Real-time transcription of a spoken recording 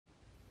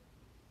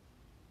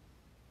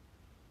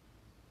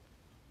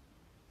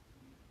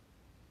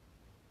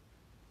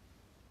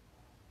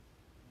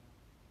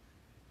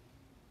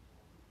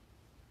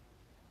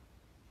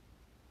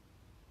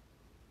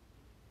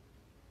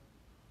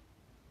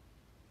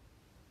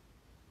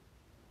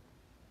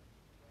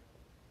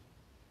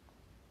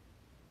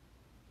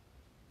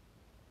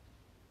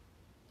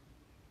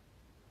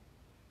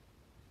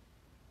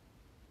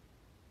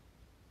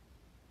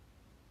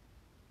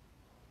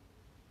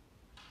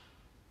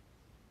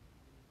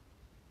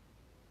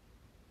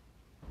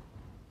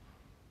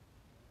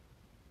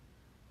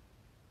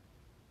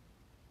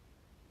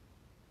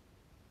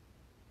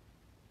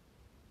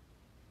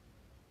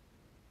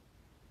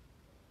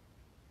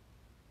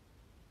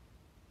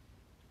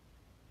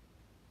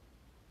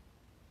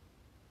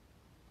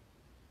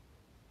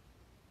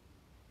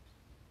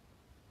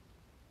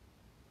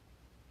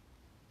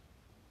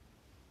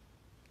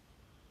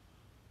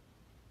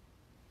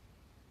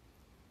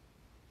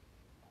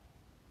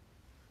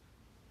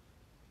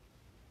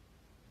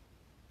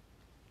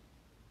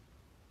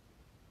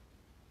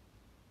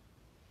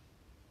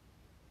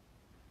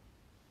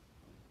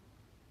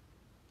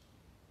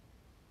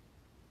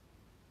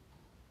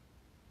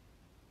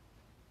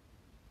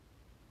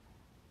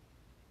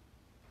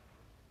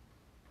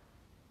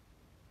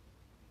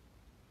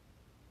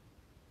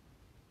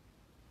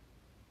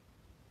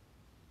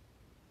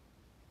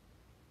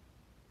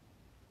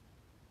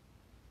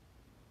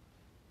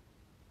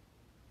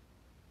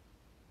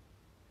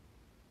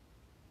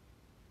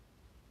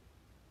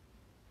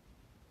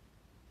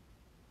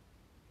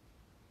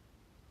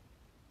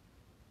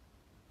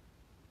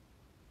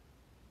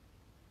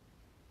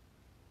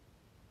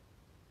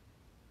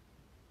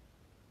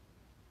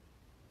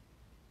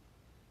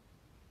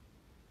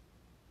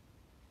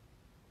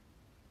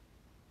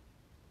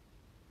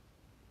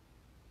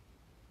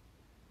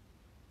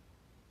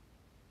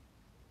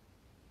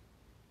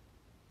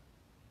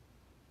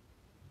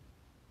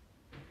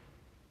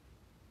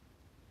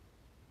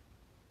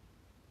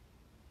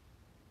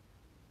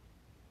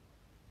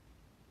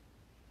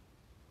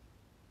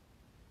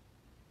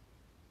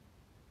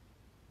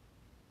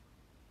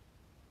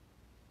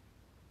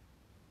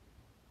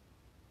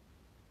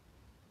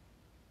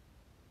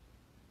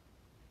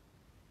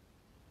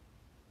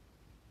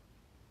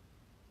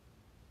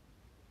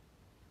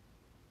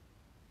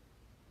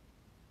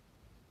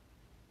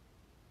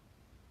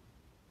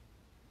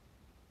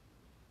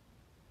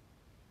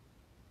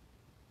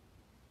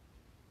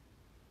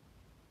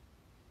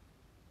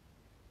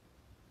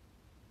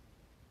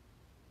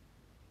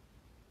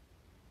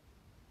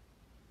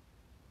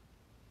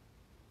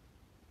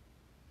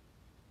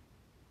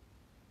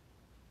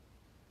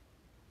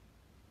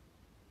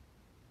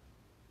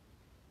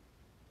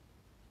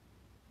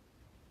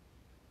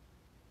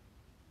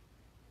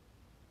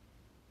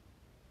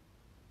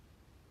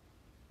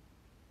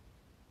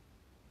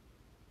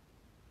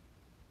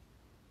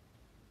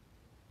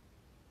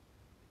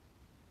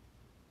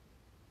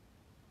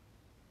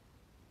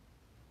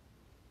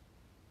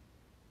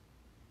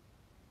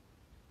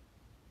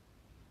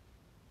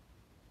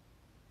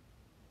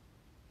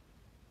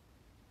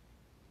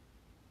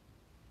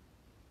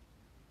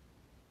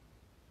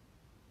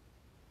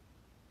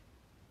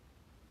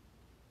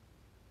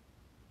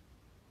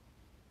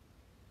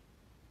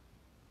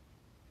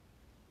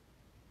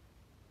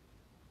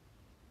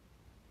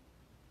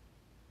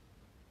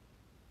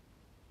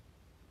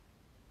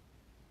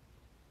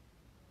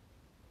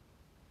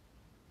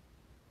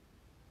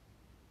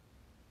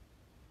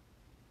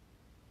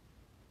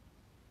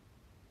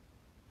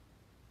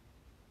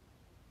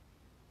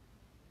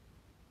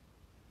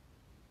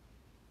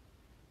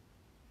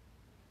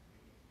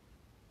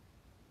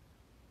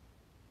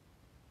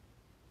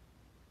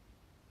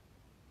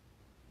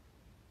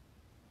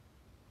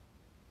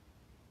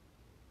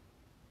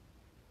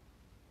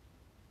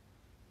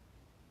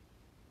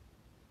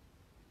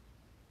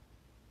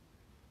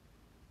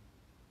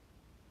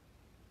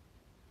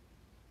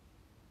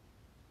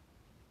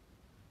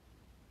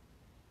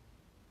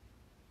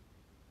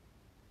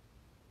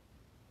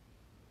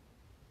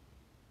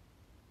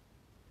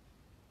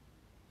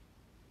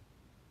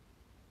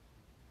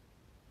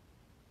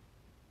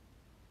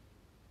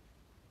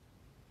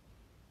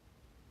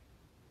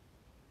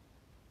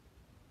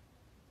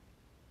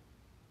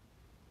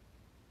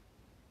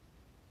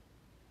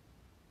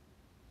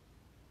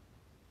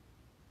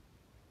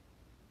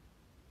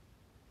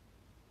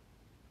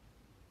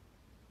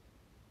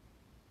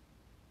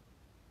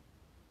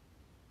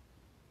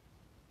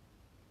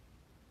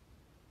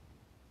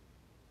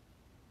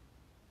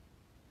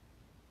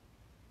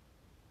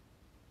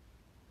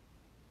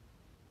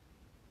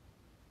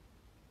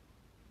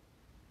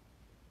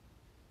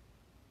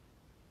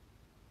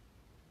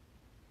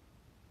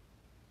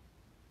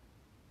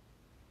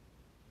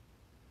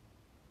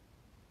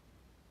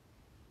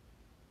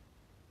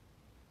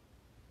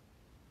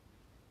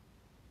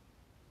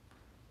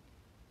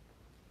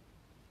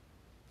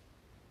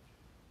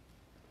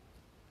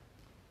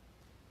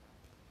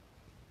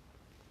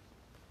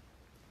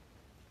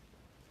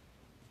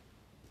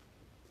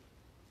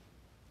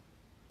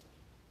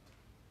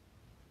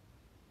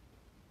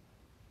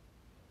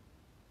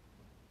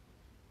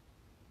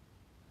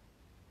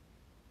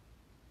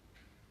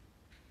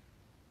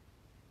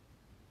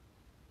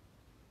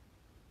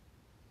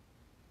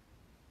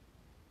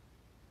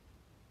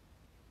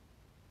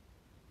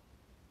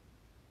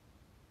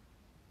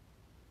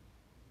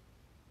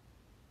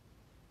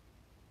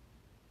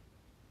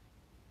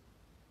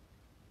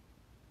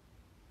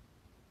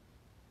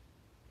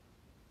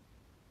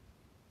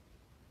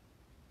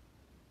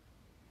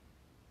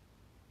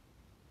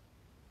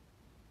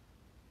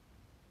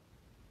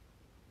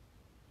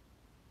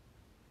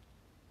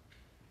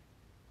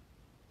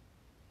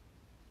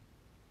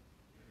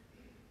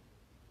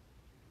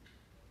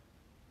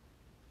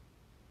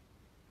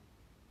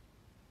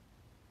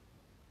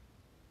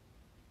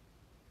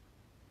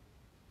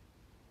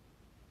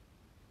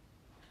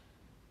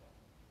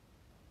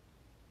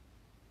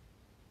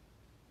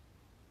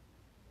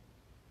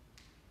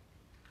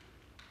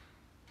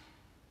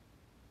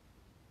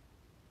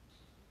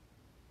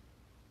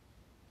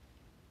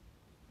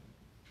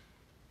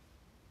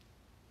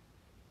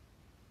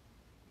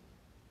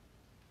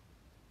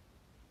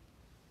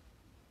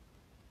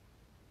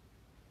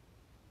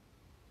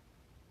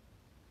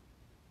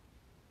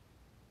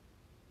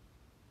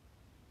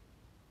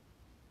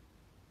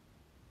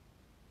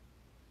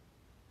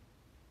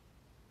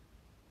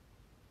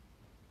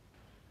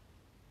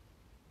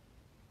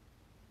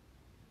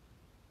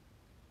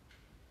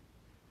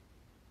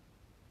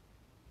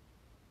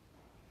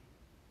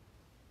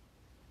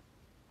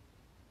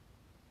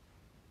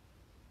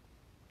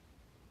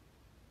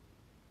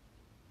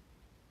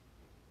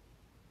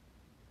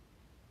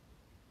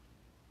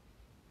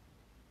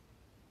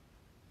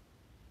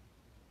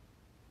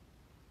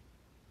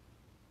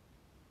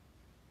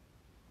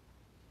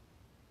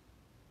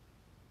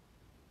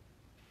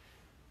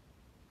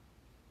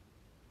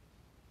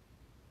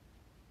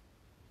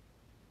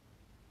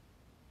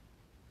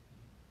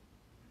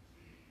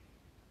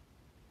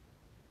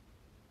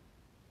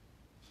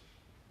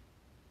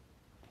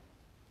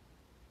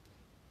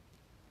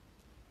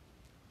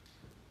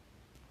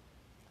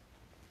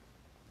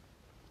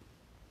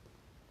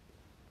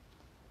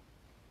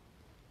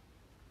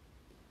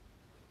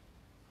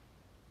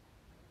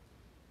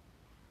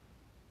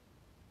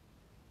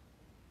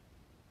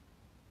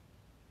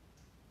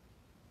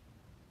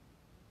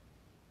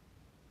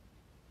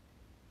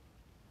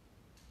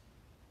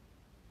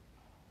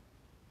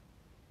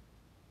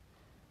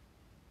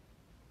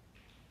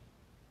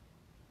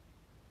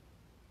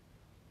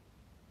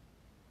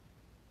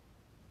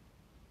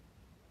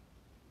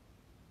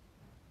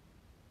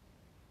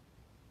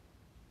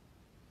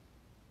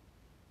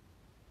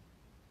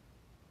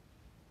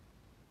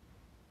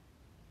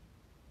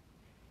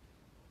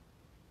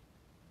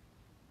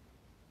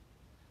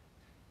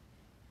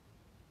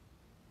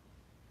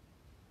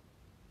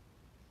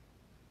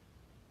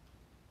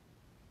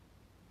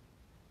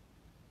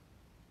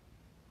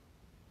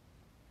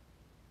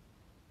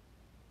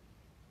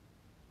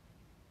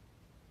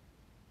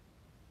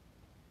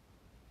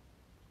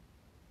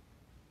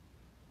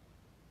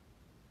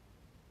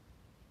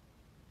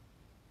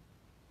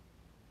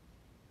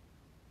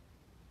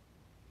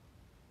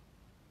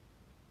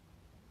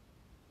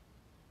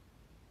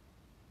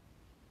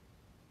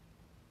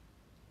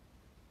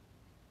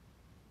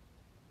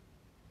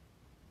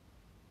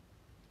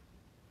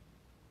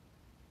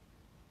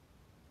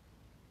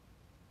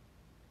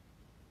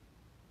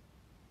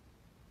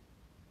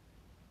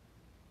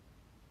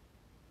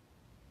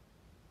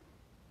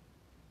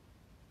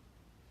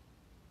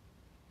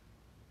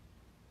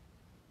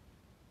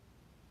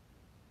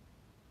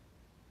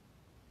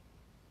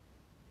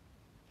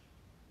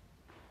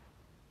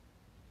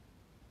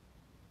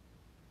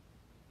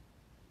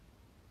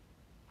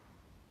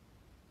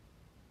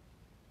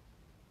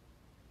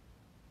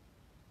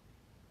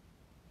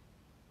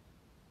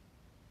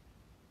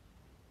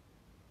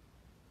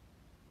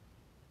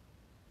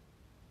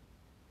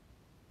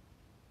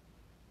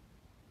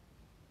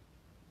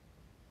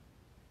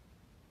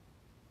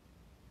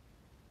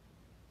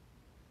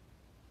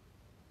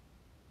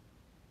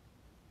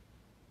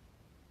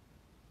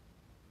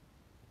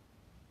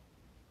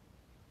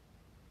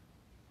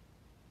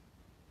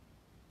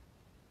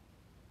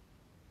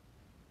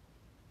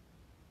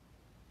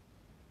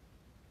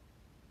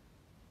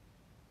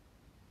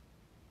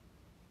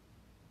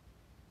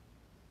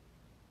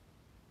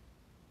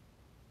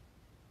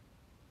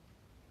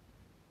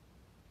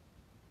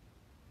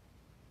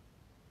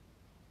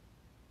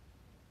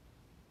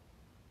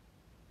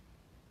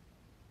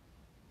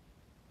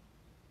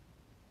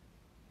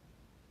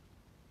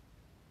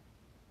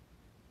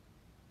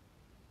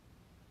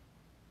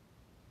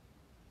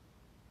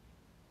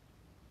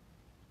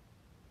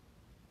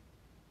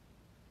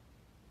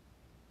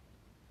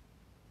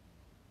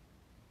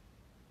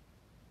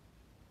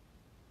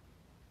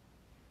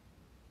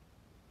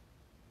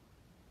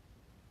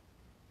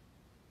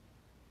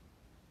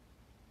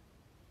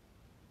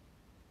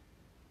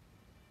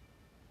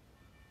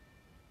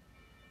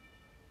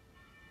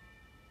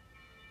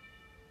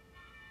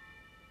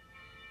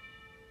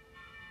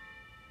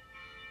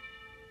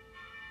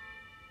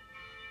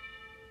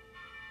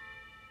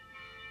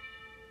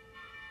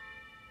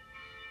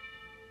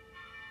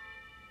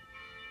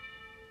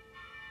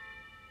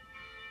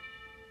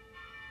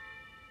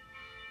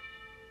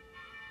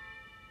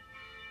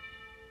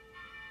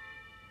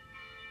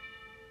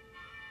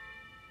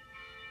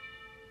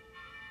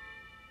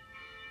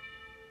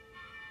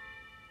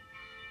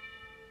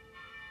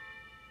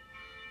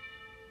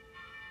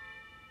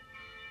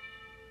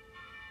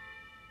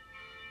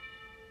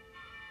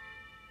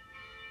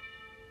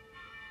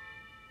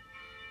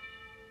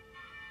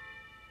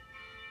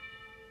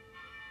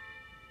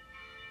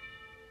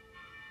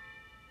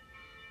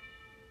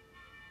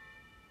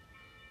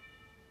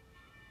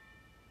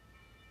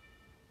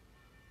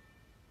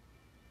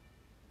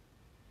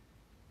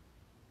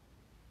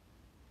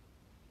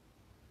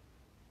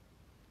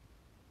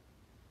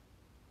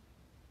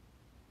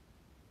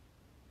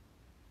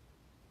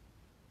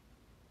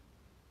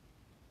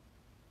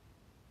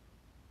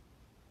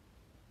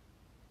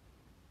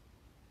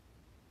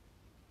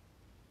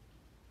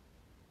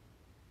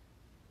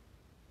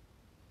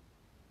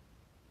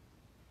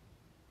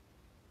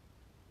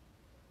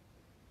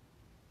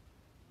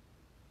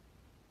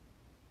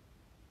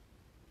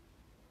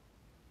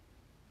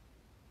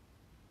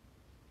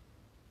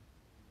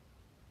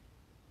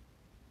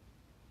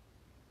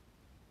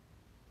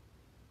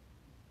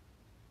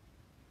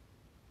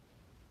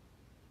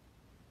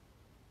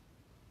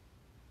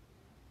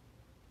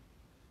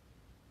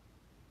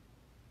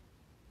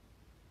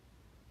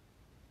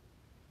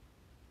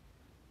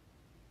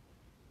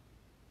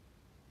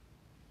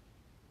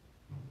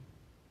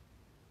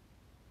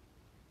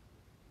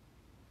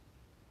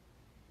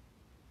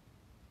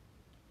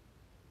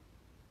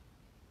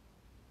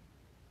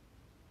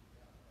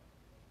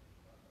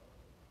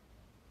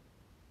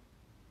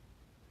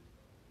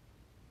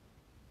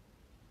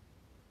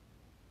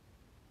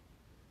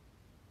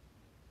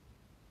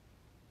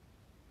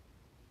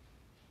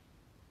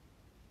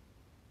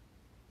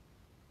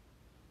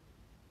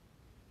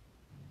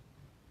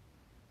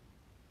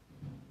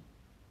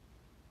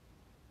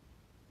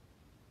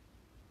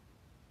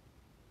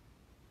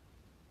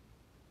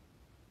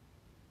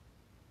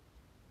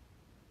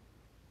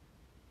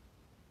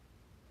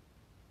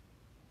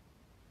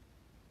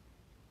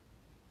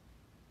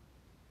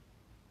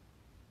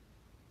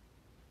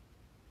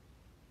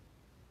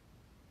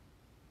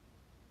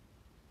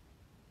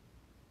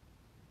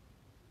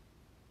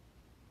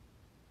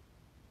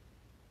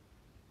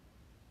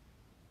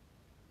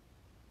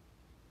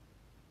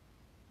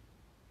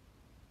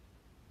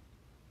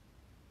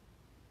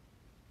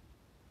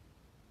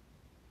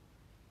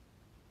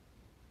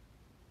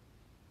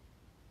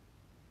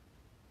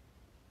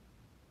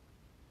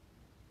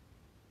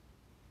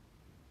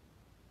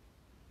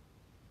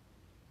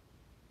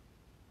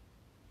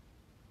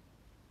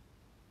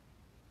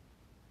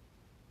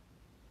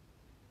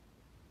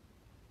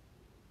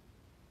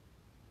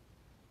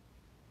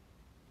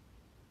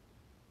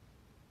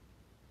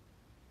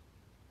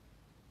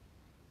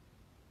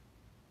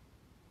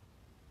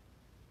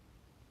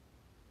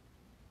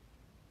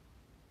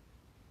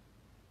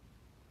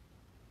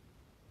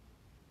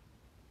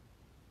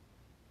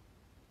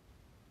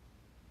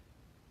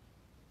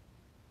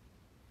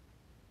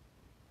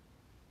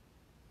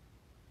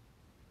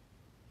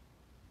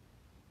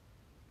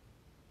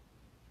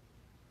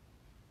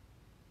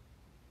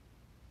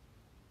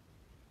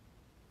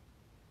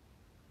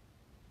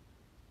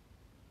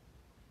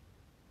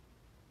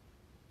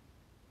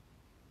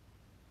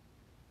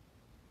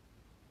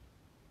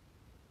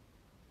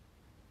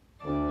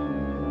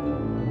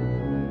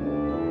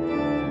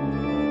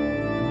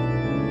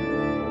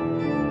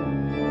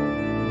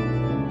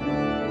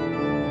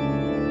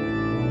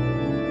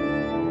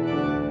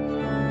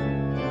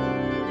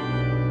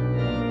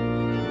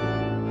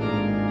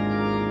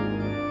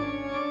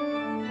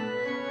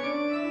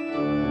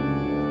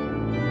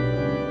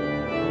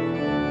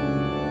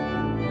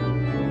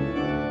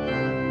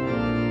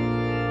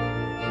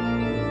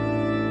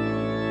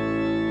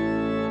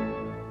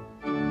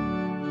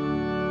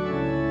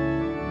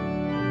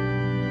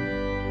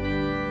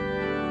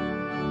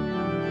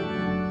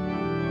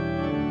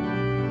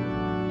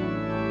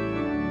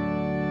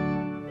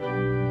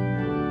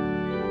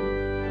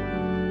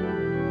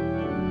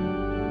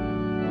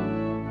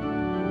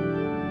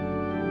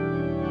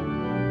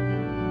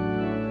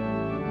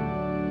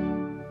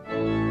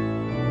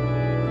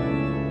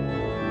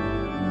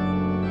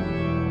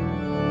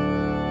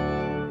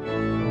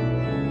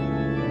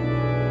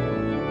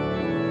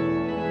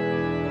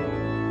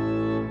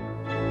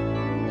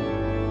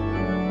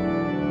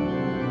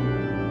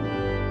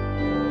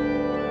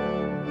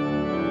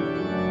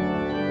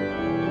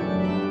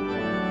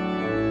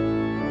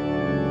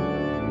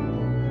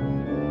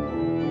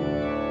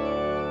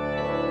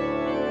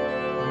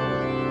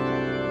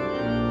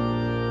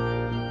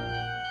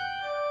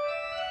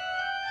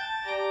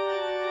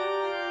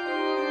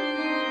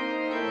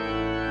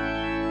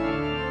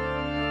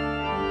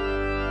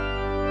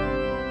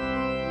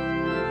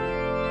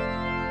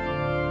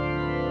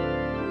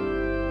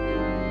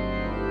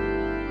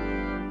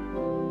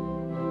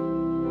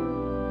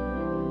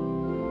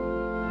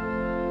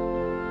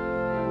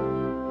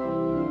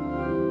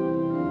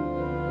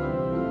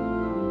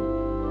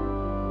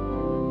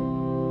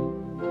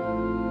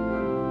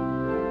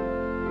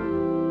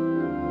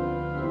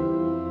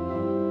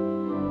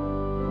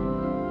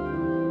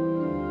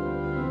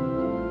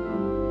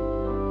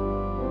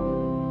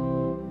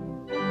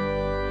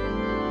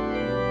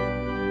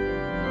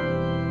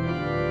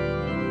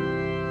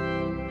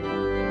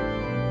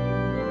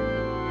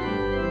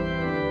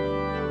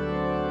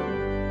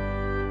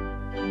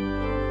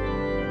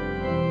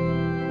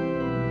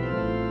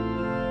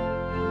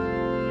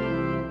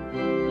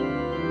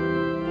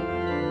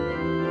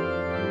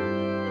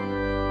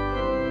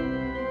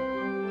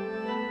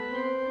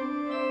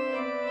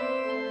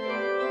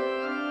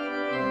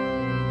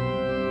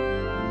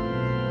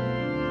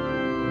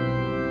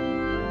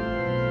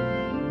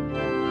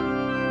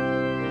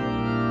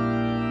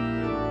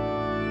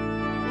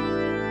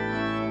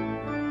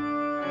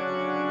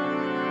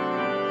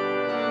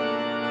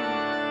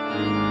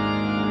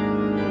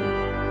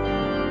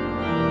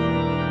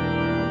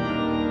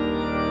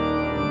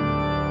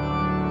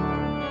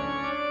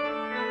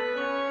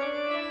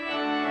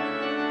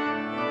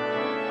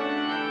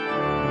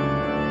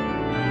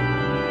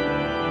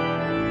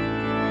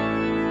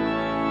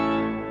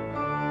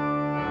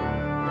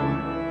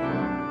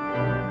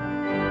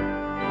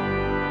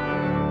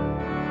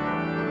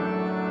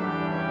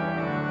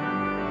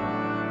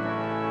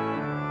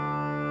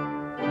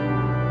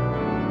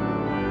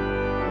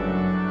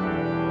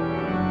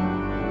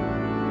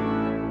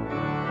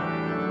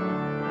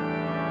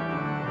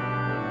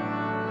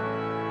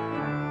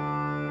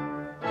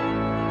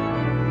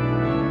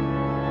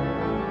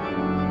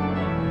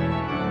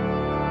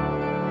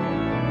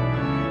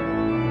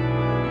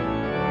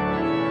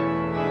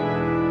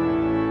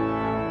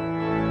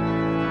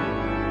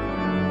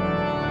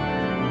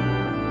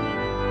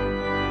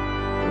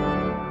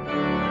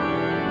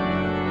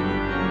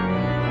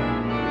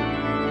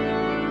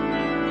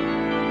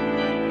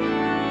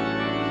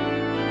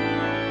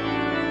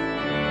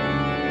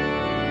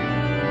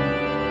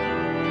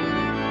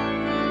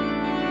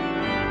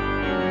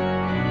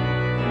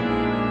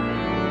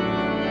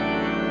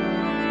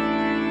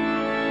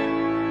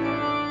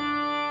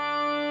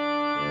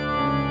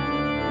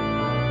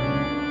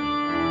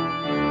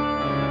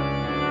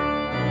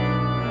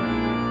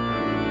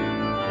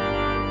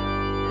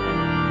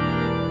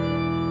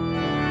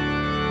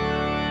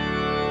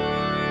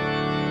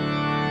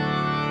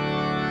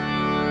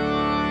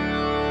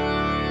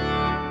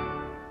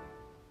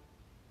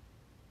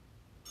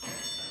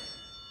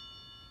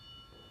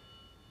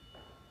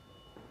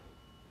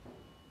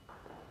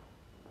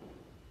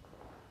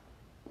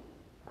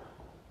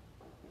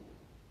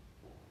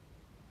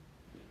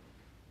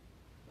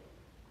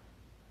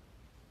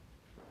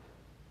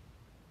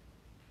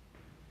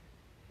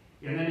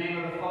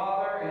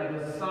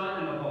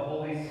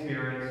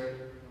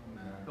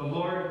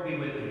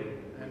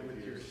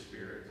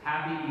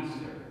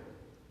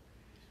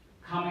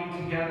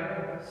coming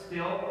together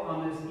still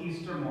on this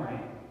Easter morning,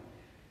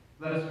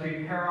 let us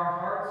prepare our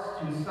hearts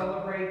to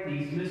celebrate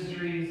these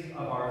mysteries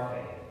of our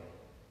faith.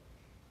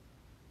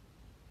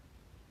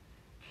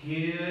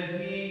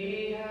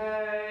 Kyrie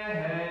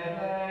eleison.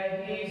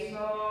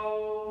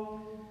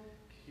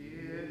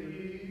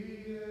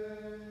 Kyrie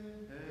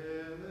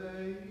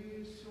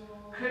eleison.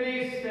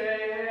 Christe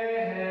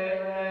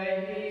eleison.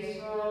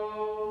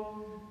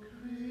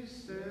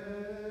 Christe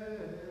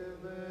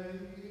eleison.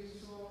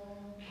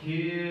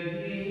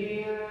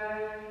 Kyrie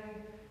eleison.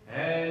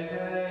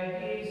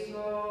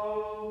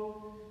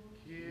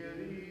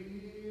 Kyrie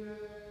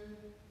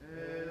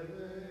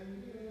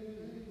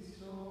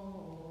eleison.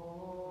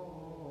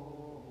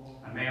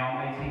 And may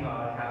Almighty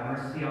God have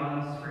mercy on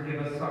us,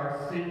 forgive us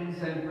our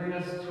sins, and bring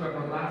us to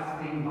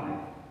everlasting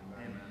life.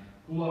 Amen.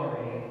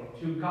 Glory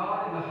to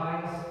God in the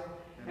highest,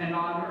 and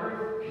on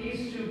earth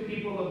peace to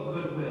people of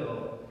good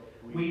will.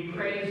 We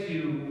praise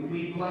you,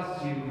 we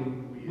bless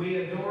you, we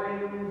adore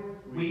you,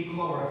 we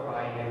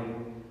glorify you.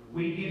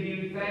 We give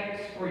you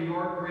thanks for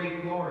your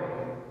great glory.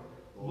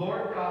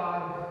 Lord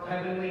God,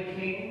 heavenly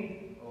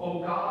King, O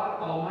God,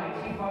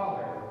 almighty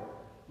Father,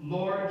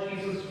 Lord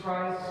Jesus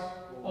Christ,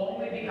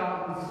 only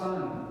begotten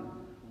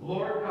Son,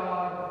 Lord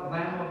God,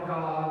 Lamb of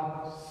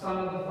God, Son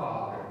of the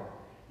Father,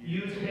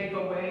 you take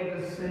away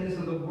the sins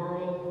of the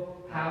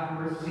world, have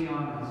mercy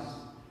on us.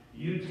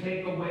 You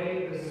take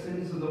away the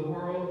sins of the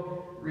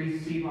world,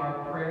 receive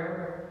our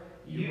prayer.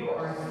 You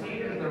are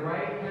seated at the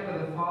right hand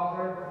of the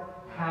Father,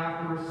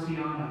 have mercy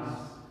on us.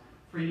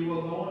 For you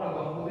alone are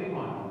the Holy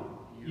One,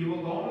 you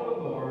alone are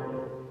the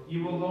Lord,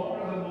 you alone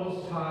are the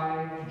Most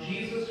High,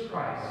 Jesus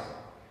Christ,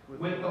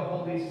 with the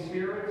Holy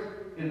Spirit,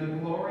 in the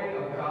glory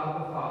of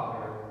God the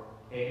Father.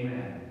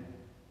 Amen.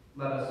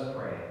 Let us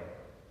pray.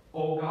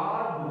 O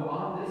God, who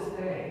on this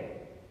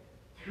day,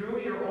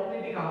 through your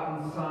only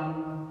begotten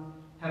Son,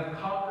 have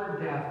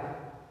conquered death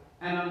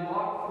and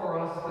unlocked for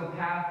us the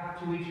path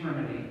to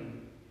eternity,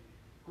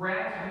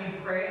 grant, we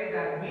pray,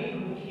 that we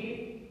who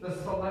keep the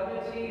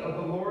solemnity of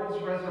the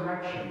Lord's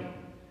resurrection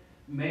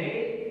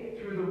may,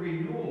 through the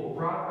renewal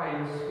brought by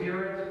your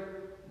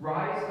Spirit,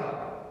 rise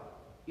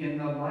up in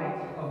the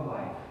light of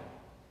life.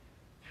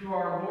 Through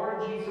our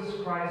Lord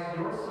Jesus Christ,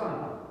 your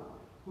Son,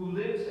 who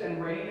lives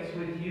and reigns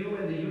with you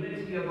in the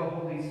unity of the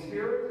Holy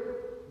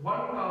Spirit,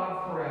 one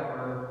God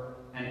forever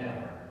and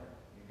ever.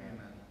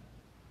 Amen.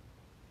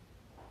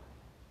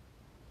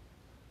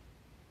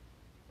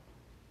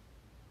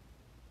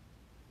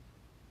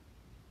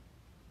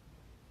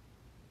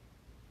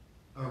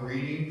 A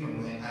reading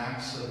from the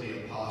Acts of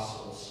the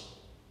Apostles.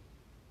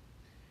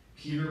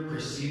 Peter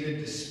proceeded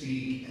to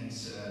speak and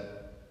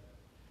said,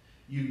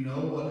 "You know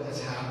what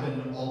has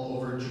happened all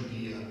over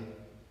Judea,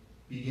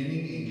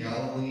 beginning in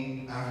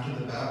Galilee after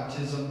the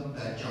baptism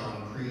that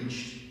John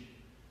preached,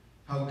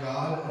 how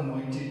God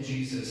anointed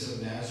Jesus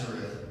of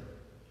Nazareth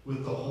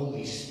with the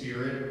Holy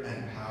Spirit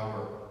and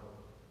power.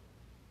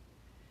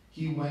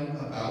 He went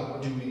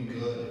about doing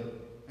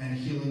good and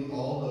healing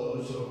all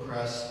those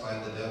oppressed by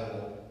the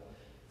devil,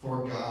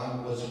 for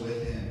God was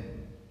with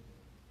him.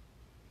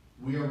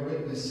 We are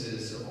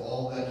witnesses of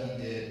all that he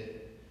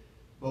did,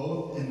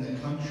 both in the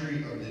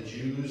country of the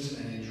Jews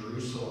and in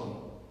Jerusalem.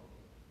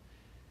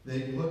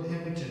 They put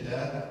him to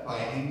death by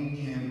hanging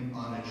him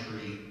on a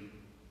tree.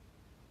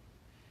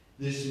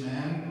 This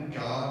man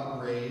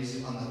God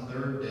raised on the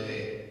third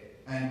day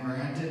and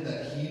granted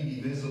that he be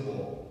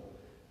visible,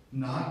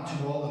 not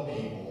to all the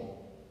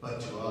people, but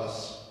to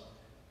us,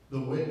 the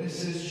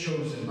witnesses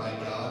chosen by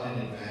God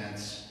in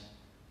advance,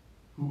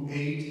 who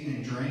ate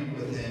and drank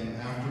with him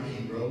after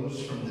he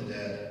rose from the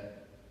dead.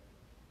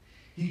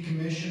 He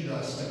commissioned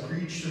us to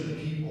preach to the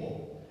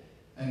people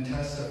and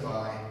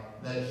testify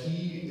that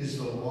he is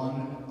the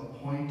one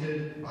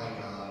appointed by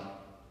God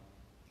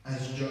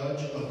as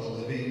judge of the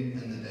living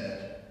and the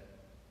dead.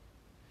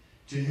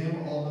 To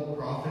him all the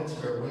prophets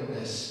bear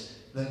witness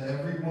that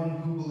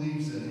everyone who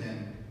believes in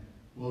him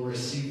will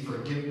receive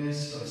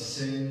forgiveness of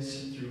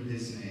sins through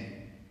his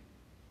name."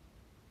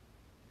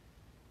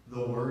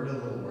 The word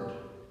of the Lord.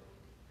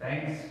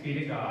 Thanks be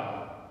to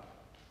God.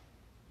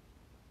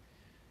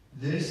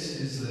 This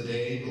is the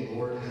day the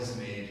Lord has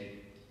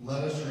made.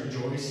 Let us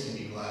rejoice and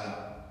be glad.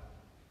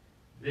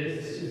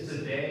 This is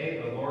the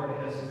day the Lord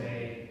has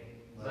made.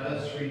 Let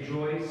us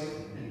rejoice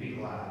and be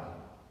glad.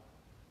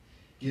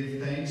 Give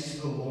thanks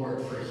to the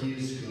Lord, for he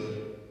is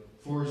good,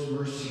 for his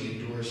mercy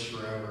endures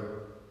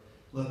forever.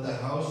 Let the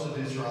house of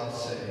Israel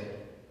say,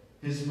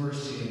 his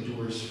mercy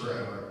endures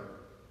forever.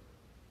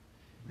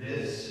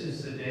 This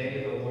is the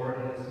day the Lord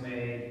has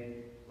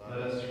made. Let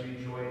us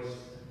rejoice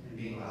and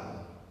be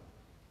glad.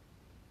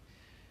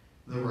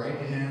 The right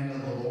hand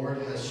of the Lord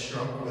has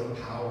struck with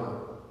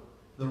power.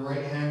 The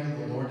right hand of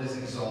the Lord is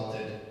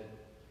exalted.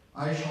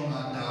 I shall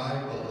not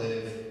die but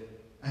live,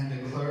 and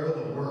declare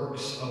the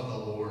works of the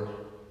Lord.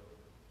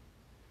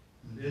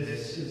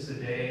 This is the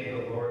day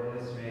the Lord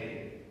has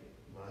made.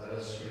 Let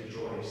us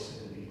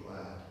rejoice and be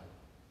glad.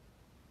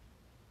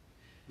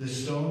 The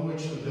stone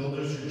which the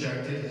builders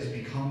rejected has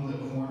become the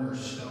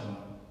cornerstone.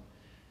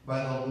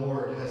 By the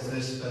Lord has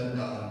this been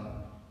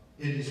done,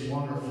 It is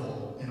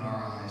wonderful in our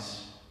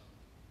eyes.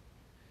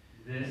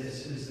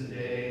 This is the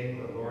day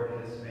the Lord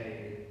has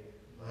made.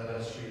 Let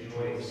us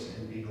rejoice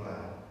and be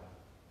glad.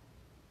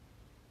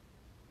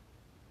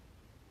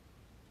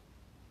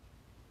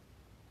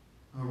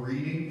 A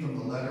reading from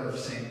the letter of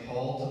St.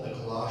 Paul to the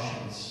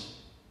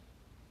Colossians.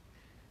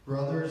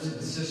 Brothers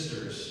and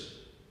sisters,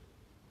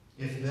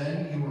 if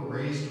then you were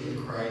raised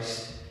with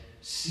Christ,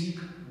 seek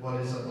what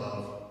is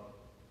above,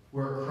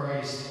 where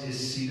Christ is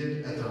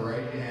seated at the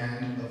right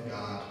hand of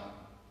God.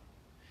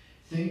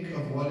 Think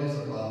of what is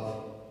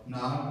above,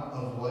 not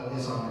of what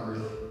is on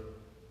earth.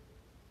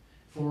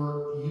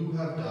 For you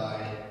have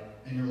died,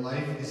 and your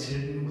life is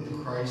hidden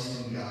with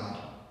Christ in God.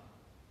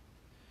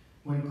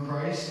 When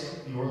Christ,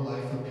 your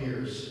life,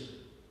 appears,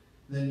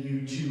 then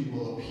you too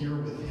will appear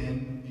with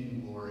him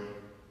in glory.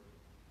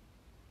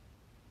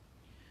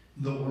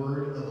 The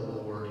word of the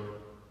Lord.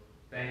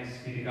 Thanks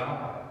be to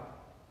God.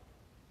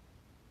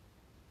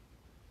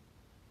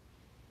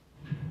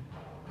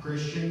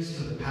 Christians,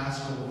 to the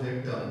Paschal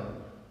victim,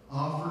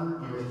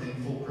 offer your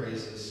thankful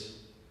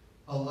praises.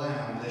 A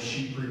lamb the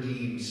sheep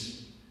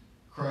redeems.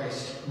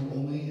 Christ, who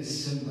only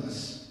is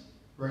sinless,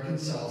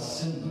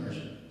 reconciles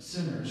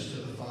sinners to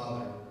the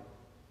Father.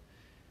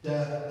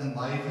 Death and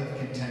life have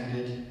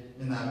contended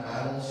in that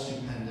battle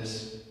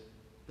stupendous.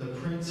 The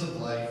Prince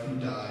of Life who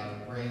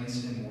died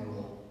reigns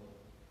immortal.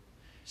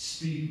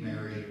 Speak,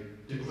 Mary,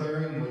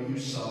 declaring what you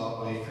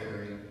saw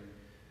wayfaring,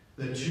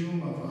 the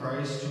tomb of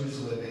Christ who is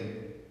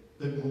living,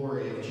 the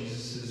glory of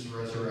Jesus'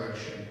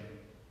 resurrection.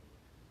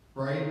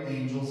 Bright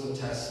angels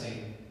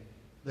attesting,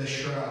 the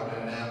shroud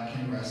and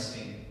napkin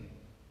resting.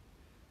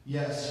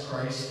 Yes,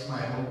 Christ,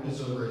 my hope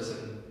is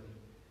arisen.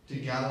 To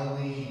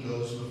Galilee he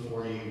goes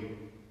before you.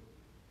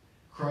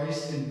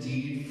 Christ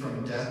indeed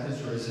from death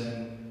is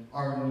risen,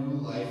 our new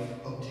life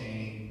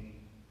obtaining.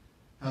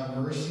 Have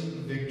mercy,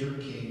 the victor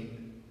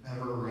King,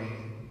 ever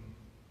reigning.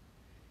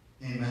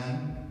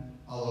 Amen.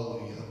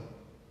 Alleluia.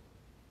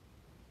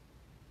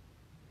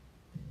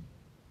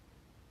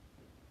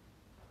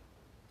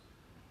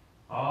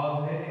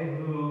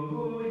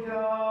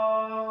 Alleluia,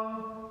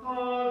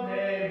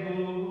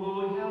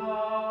 alleluia,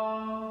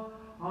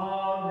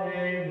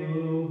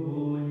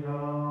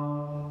 alleluia.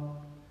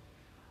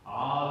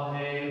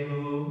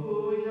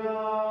 Alleluia,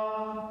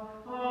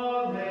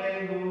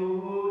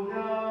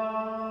 alleluia,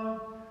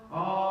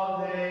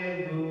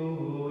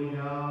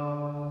 alleluia.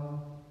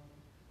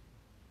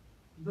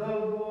 The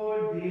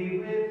Lord be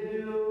with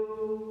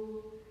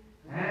you,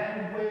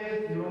 and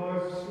with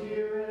your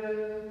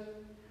spirit.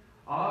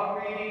 A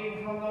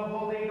reading from the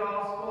Holy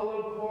Gospel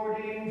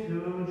according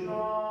to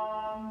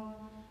John.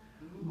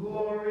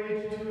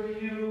 Glory to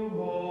you, O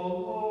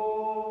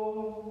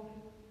Lord.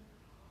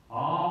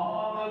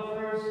 On the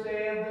first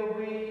day of the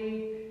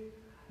week,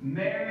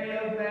 Mary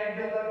of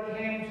Magdala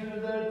came to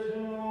the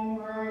tomb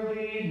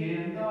early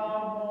in the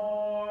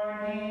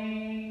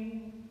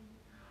morning,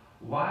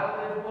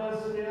 while it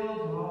was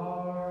still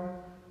dark,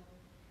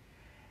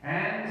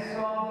 and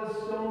saw the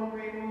stone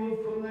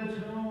removed from the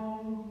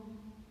tomb.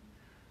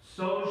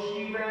 So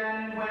she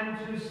ran and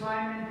went to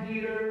Simon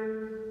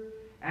Peter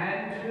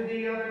and to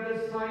the other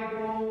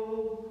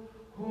disciple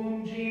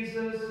whom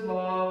Jesus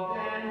loved,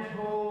 and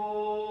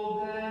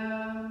told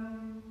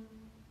them,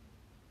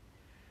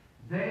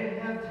 "They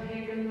have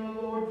taken the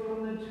Lord from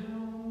the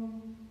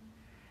tomb,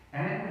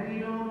 and we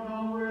don't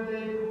know where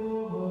they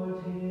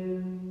put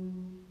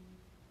him."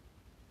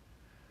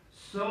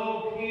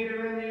 So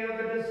Peter and the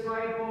other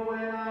disciple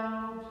went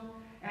out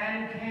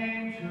and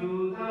came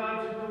to the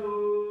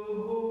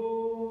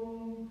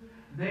tomb.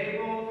 They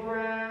both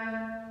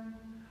ran,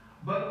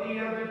 but the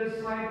other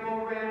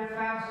disciple ran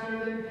faster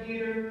than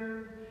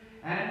Peter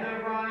and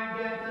arrived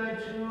at the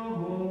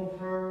tomb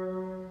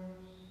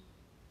first.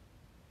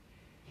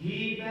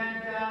 He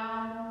bent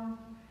down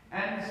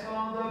and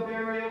saw the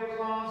burial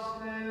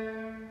cloths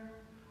there,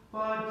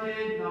 but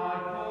did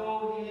not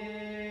go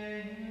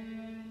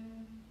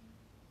in.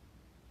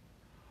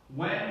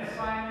 When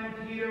Simon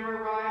Peter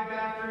arrived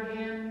after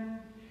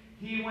him,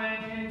 he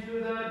went into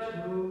the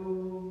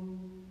tomb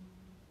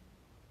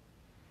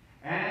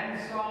and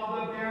saw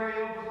the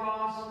burial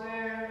cloths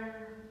there,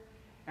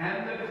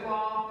 and the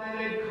cloth that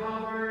had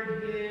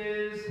covered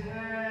his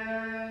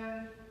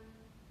head,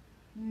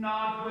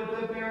 not with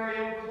the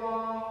burial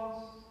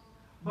cloths,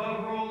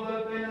 but rolled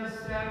up in a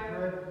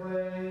separate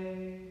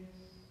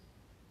place.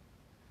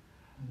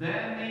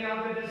 Then the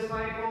other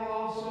disciple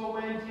also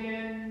went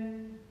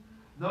in,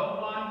 the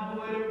one who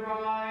had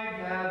arrived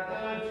at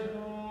the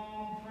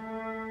tomb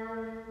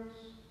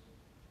first,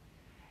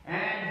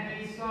 and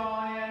he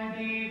saw and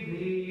believed,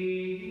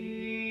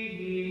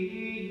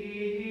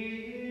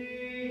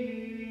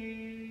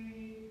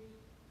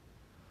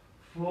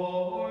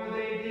 for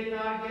they did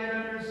not yet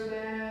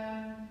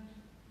understand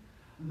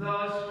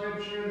the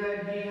scripture that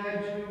he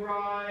had to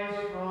rise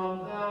from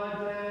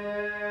the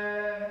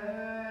dead.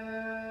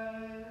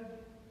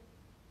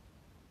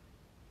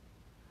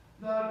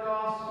 The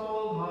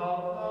Gospel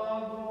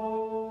of the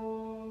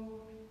Lord.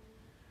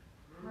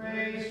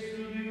 Praise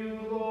to you,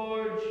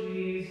 Lord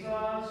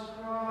Jesus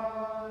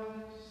Christ.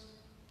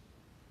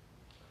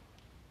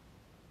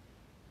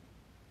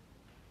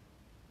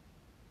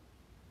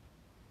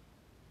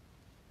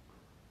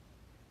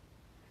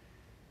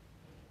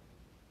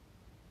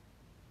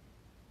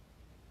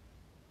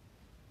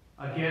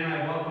 Again,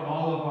 I welcome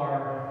all of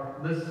our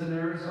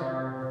listeners,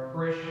 our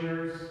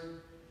parishioners,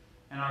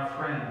 and our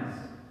friends.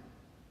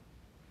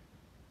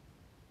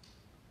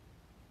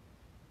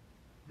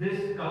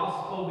 This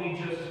gospel we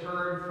just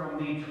heard from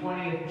the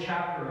 20th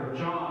chapter of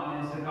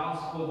John is the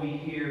gospel we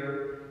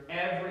hear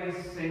every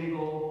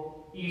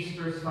single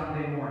Easter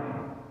Sunday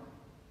morning.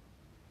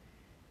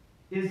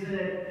 Isn't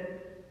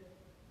it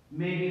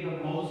maybe the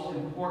most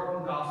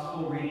important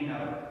gospel reading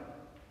ever?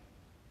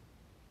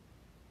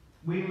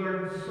 We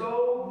learn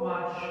so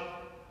much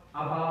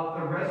about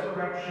the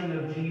resurrection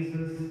of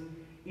Jesus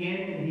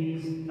in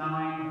these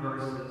 9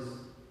 verses.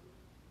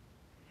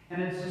 And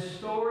it's a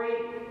story,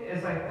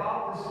 as I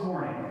thought this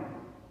morning,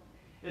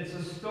 it's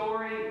a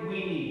story we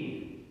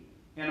need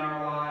in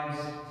our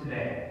lives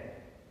today.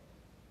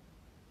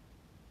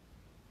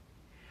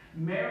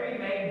 Mary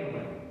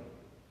Magdalene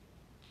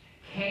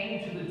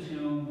came to the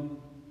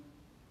tomb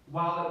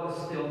while it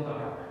was still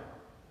dark.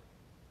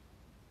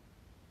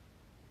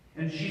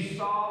 And she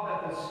saw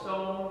that the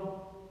stone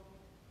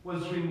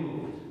was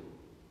removed.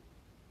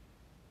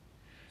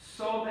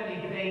 So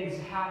many things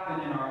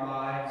happen in our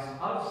lives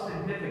of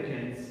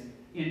significance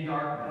in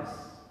darkness.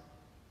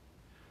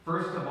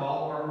 First of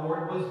all, our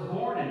Lord was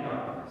born in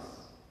darkness.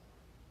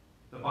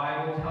 The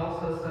Bible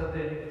tells us that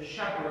the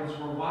shepherds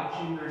were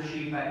watching their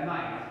sheep at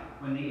night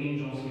when the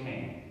angels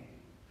came.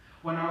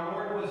 When our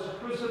Lord was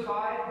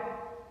crucified,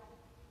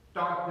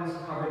 darkness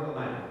covered the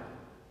land.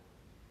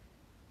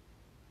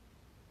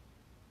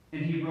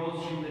 And he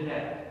rose from the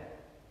dead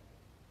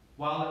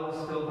while it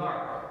was still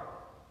dark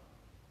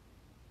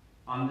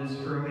on this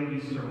early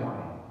Easter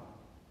morning.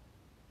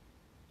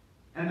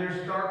 And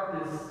there's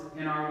darkness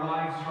in our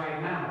lives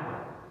right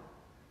now.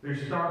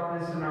 There's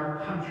darkness in our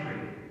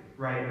country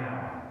right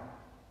now.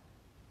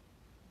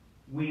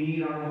 We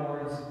need our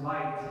Lord's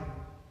light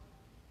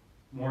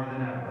more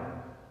than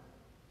ever.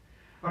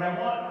 But I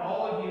want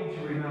all of you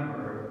to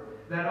remember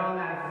that on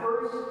that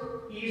first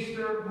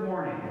Easter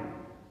morning,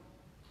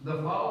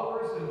 the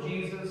followers of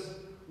Jesus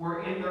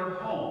were in their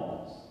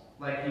homes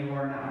like you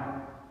are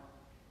now.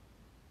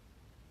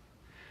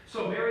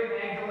 So Mary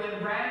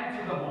Magdalene ran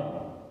to the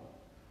home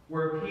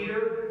where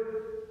Peter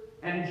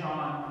and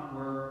John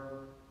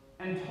were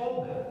and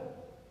told them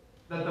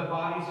that the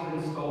body's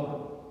been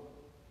stolen.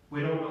 We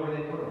don't know where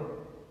they put them.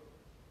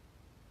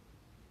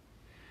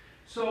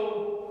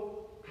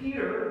 So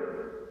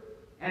Peter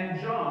and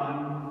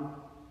John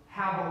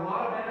have a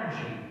lot of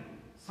energy.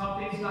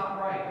 Something's not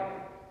right.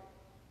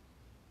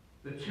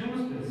 The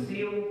tomb's been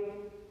sealed.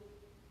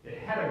 It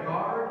had a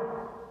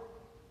guard.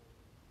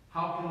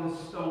 How can the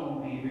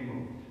stone be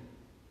removed?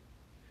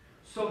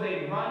 So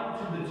they run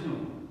to the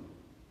tomb.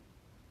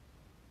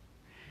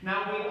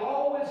 Now, we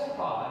always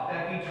thought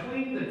that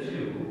between the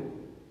two,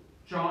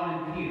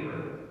 John and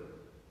Peter,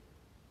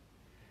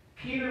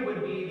 Peter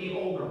would be the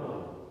older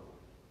one.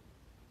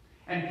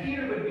 And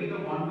Peter would be the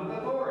one with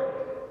authority.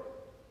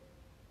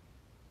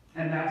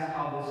 And that's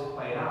how this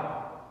played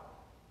out.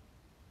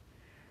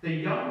 The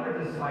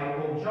younger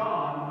disciple,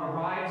 John,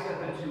 arrives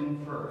at the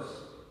tomb first.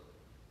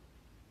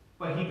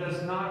 But he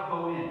does not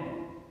go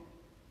in.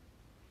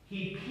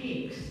 He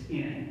peeks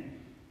in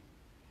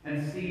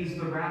and sees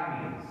the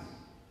wrappings.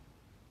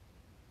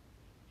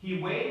 He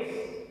waits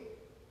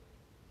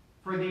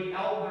for the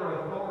elder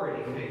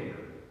authority figure.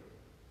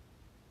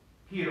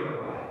 Peter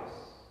arrives.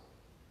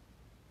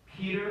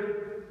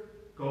 Peter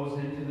goes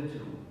into the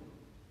tomb.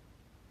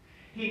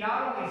 He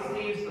not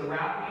only sees the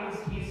wrappings,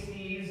 he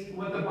sees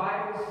what the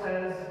Bible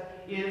says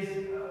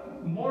is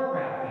more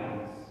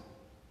wrappings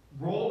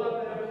rolled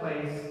up in a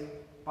place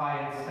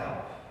by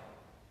itself.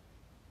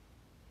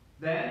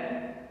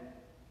 Then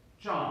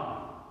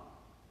John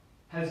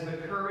has the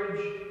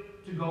courage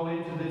to go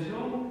into the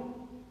tomb,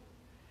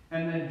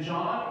 and then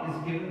John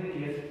is given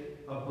the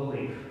gift of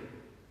belief.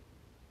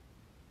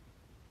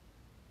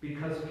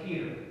 Because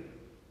Peter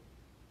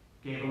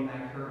gave him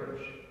that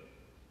courage.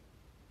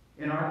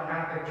 In our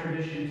Catholic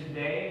tradition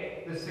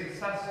today, the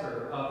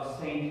successor of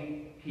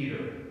St.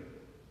 Peter,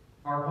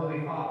 our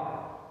Holy Father,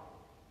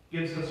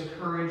 gives us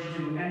courage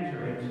to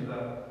enter into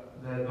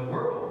the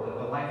world,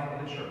 the life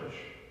of the church.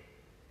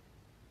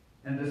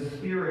 And the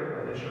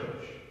spirit of the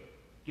church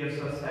gives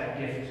us that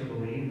gift to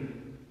believe.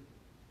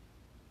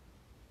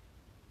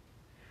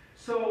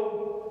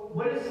 So,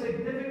 what is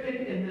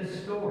significant in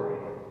this story?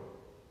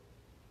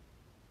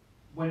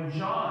 When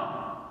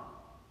John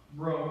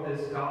wrote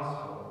this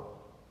gospel,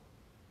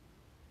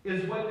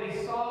 is what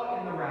they saw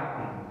in the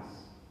wrappings.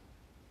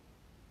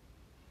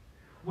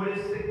 What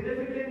is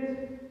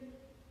significant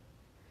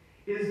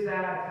is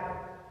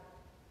that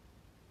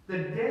the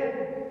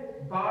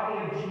dead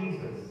body of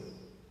Jesus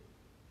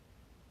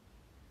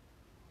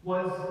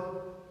was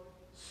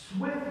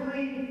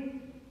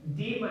swiftly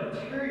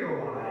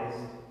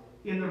dematerialized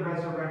in the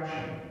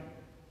resurrection.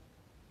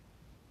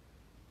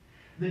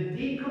 The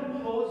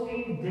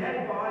decomposing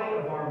dead body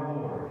of our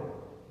Lord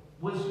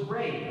was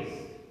raised.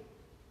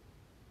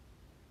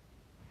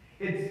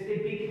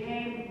 It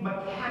became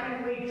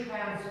mechanically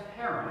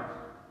transparent,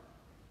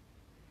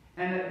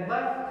 and it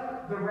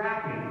left the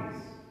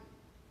wrappings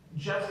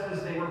just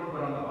as they were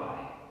put on the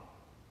body.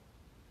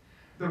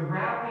 The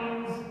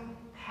wrappings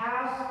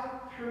passed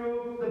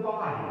through the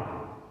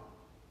body,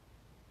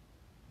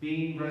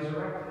 being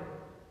resurrected.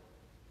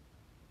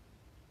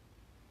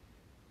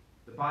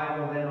 The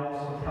Bible then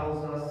also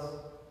tells us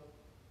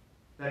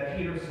that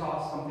Peter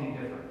saw something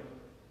different.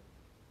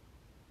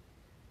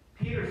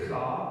 Peter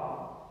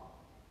saw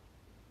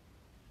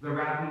the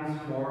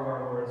wrappings for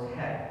our Lord's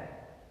head.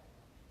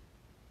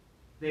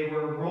 They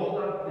were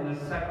rolled up in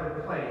a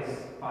separate place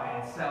by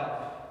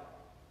itself.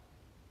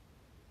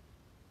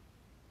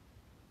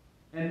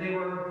 And they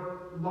were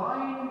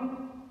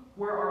lying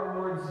where our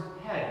Lord's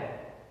head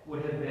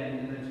would have been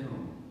in the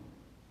tomb,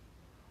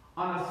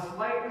 on a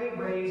slightly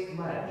raised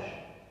ledge,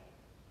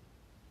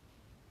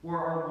 where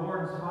our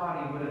Lord's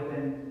body would have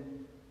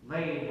been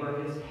laid,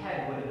 where his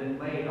head would have been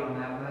laid on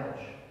that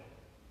ledge.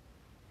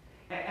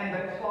 And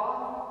the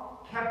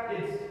cloth kept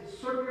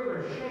its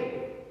circular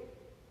shape,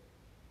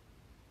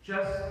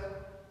 just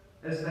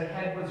as the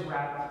head was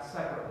wrapped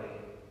separately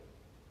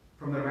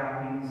from the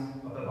wrappings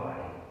of the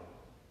body.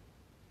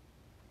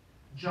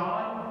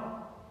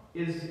 John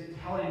is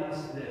telling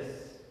us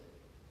this,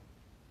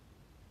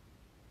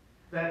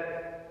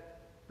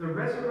 that the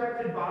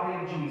resurrected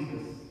body of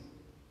Jesus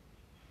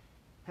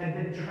had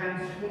been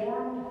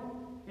transformed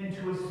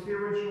into a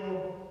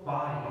spiritual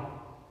body.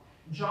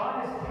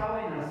 John is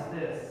telling us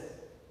this.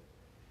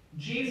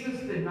 Jesus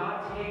did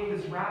not take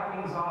his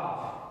wrappings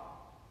off.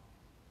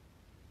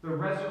 The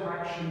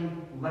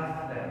resurrection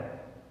left them.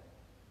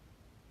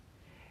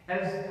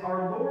 As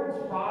our Lord's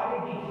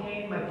body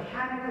became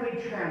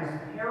mechanically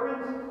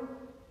transparent,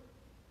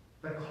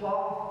 the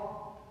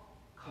cloth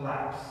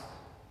collapsed.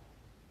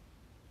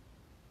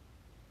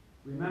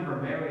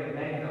 Remember, Mary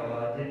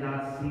Magdalene did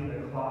not see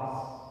the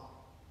cloths.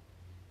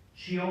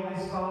 She only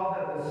saw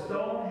that the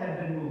stone had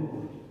been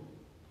moved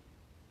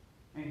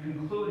and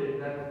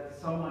concluded that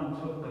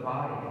someone took the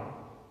body.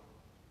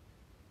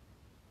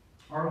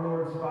 Our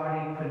Lord's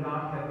body could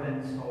not have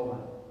been stolen.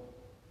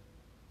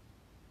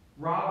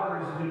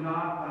 Robbers do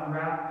not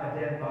unwrap a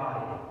dead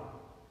body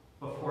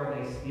before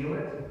they steal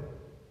it.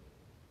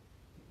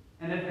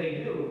 And if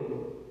they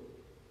do,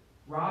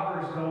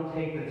 robbers don't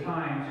take the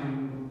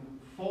time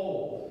to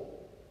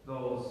fold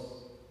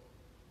those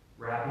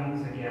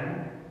wrappings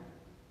again.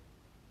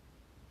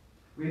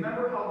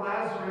 Remember how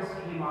Lazarus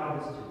came out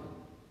of his tomb,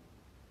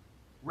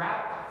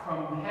 wrapped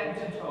from head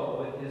to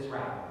toe with his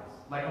wrappings,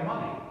 like a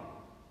mummy.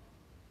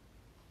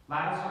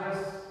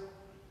 Lazarus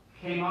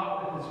came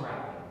out with his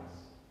wrappings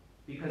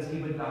because he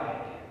would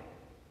die again.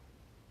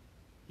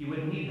 He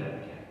would need them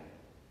again.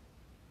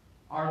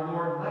 Our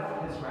Lord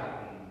left his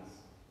wrappings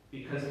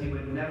because he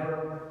would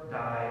never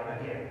die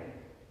again.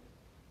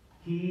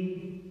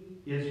 He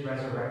is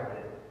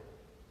resurrected.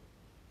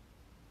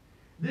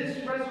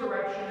 This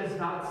resurrection is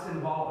not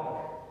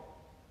symbolic.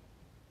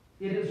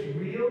 It is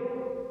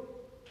real,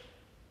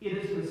 it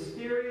is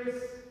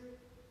mysterious,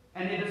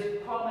 and it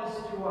is promised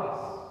to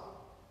us.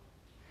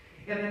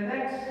 In the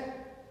next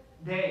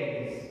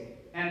days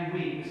and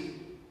weeks,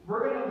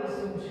 we're going to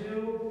listen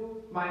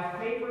to my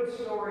favorite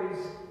stories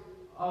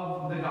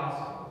of the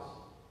Gospels,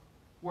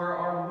 where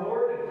our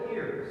Lord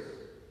appears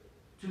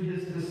to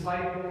his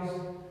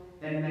disciples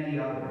and many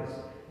others.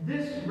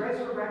 This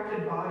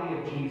resurrected body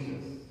of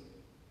Jesus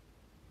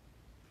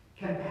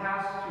can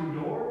pass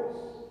through doors,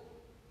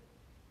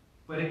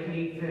 but it can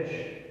eat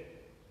fish.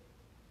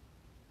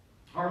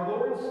 Our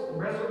Lord's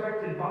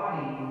resurrected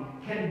body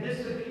can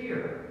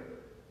disappear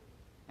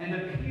and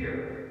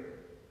appear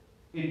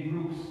in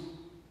groups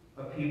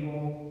of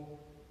people,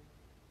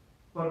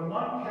 but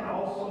one can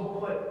also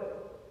put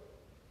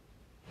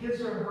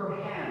his or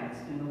her hands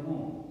in the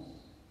wounds.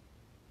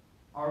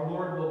 Our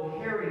Lord will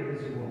carry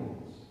his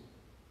wounds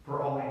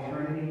for all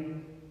eternity,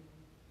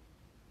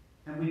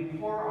 and we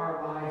pour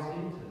our lives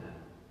into them.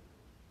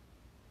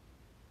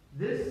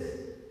 This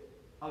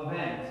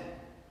event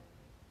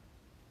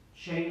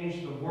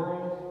changed the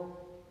world,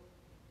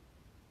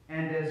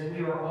 and as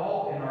we are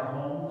all in our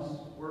homes,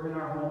 we're in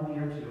our home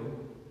here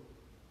too.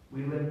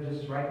 We live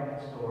just right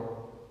next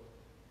door.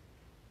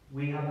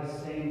 We have the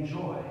same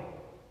joy,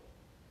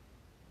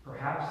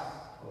 perhaps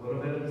a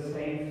little bit of the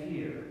same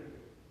fear,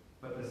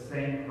 but the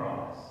same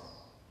promise.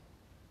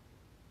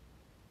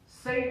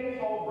 St.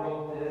 Paul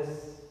wrote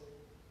this: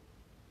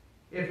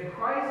 if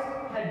Christ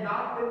had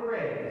not been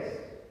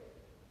raised,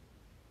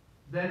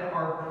 then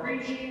our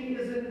preaching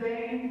is in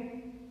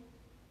vain,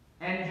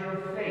 and your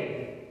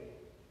faith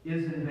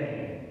is in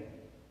vain.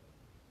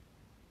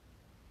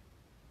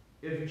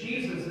 If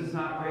Jesus is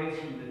not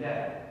raised from the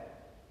dead,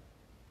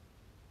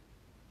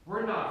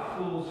 we're not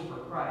fools for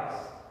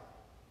Christ.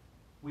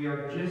 We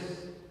are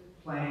just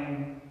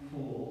plain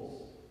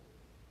fools.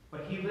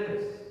 But he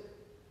lives.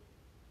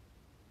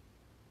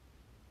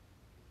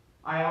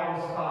 I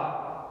always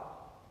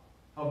thought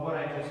of what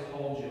I just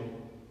told you,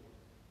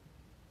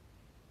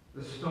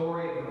 the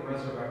story of the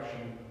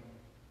resurrection.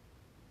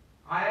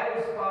 I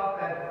always thought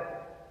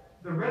that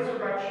the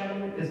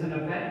resurrection is an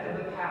event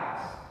of the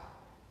past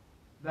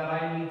that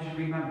I need to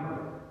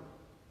remember.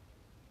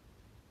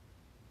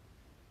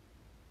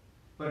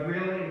 But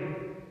really,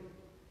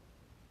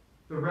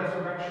 the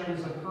resurrection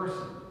is a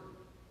person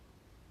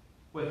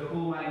with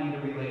whom I need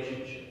a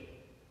relationship.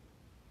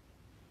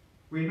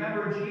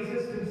 Remember,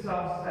 Jesus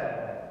himself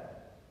said,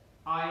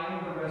 I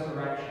am the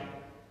resurrection.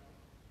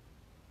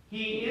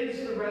 He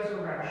is the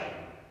resurrection.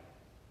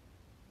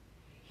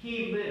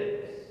 He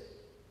lives.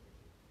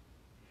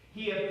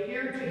 He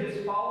appeared to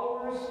his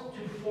followers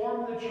to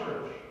form the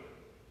church.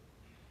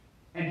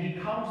 And he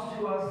comes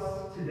to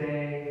us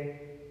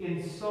today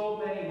in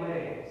so many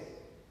ways.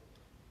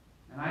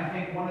 And I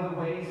think one of the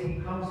ways he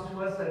comes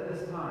to us at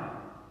this time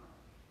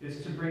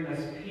is to bring us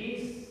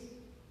peace,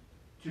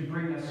 to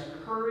bring us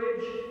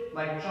courage,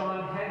 like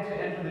John had to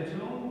enter the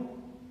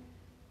tomb,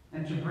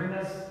 and to bring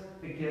us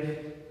the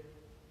gift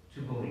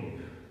to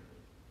believe.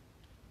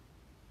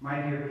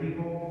 My dear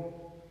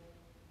people,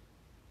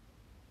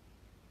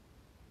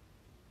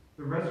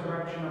 the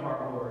resurrection of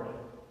our Lord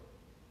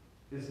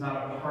is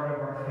not a part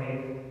of our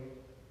faith.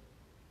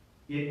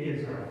 It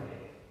is our faith.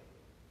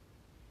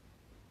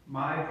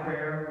 My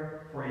prayer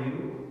for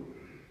you,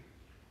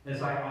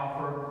 as I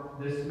offer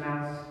this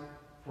Mass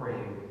for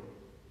you,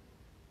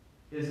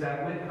 is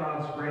that with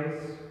God's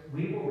grace,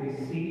 we will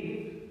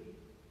receive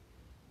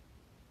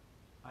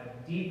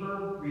a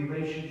deeper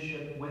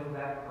relationship with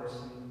that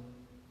person,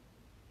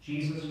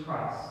 Jesus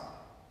Christ,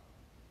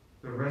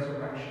 the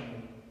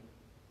resurrection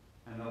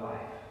and the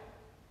life.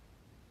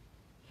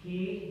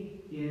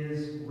 He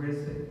is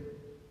risen.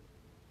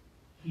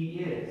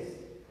 He is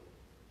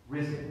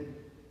risen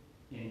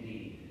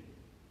indeed.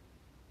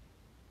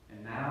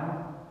 And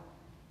now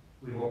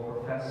we will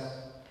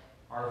profess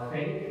our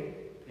faith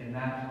in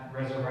that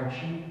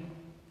resurrection.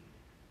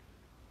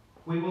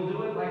 We will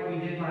do it like we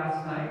did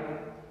last night.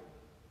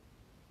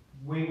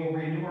 We will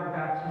renew our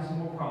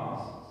baptismal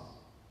promises.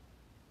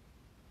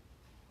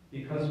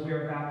 Because we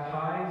are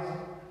baptized,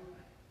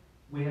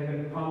 we have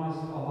been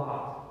promised a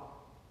lot.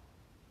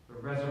 The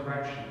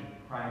resurrection,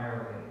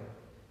 primarily.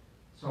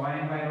 So I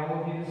invite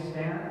all of you to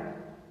stand,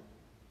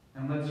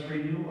 and let's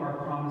renew our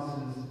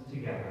promises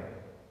together.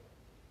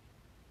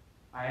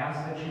 I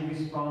ask that you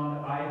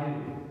respond, I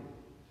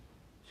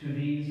do, to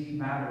these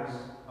matters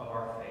of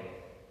our faith.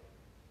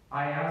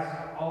 I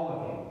ask all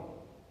of you,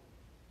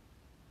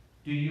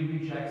 do you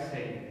reject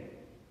Satan?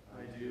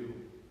 I do.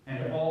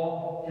 And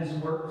all his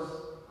works?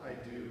 I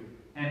do.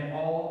 And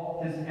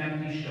all his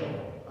empty show?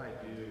 I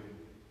do.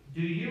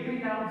 Do you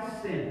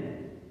renounce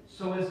sin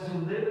so as to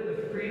live in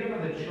the freedom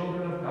of the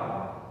children of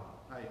God?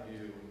 I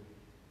do.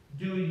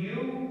 Do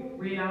you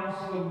renounce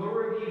the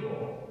lure of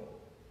evil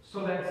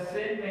so that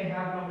sin may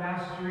have no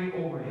mastery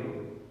over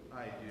you?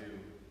 I do.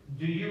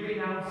 Do you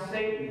renounce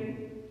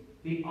Satan,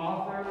 the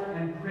author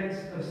and prince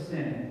of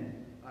sin?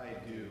 I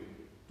do.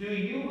 Do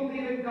you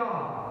believe in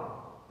God,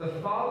 the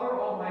Father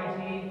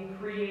Almighty,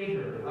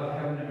 creator of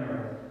heaven and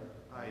earth?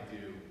 I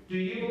do. Do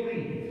you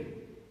believe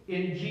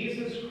in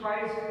Jesus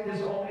Christ,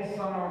 his only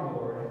Son, our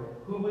Lord,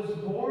 who was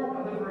born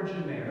of the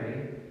Virgin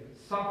Mary,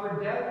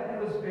 suffered death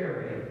and was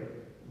buried,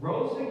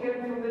 rose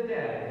again from the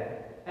dead,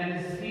 and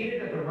is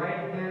seated at the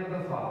right hand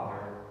of the Father?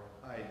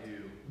 I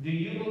do. Do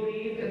you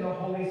believe in the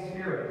Holy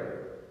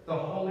Spirit, the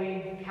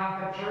Holy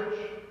Catholic Church,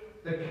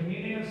 the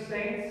communion of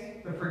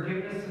saints, the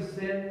forgiveness of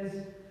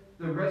sins,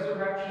 the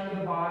resurrection of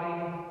the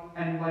body,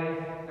 and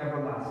life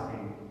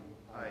everlasting?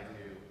 I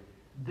do.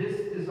 This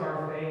is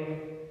our faith.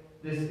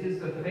 This is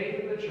the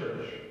faith of the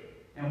Church,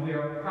 and we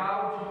are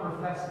proud to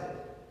profess it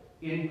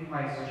in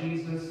Christ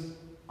Jesus,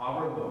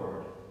 our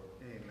Lord.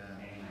 Amen.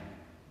 Amen.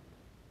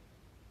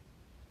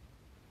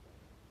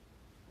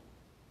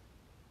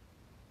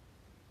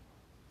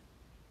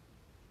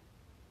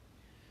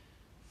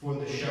 For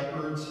the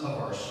shepherds of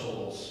our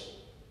souls,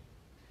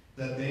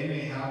 that they may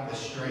have the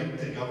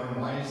strength to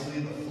govern wisely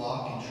the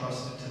flock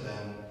entrusted to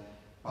them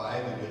by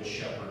the Good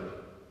Shepherd,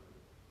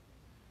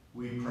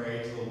 we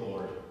pray to the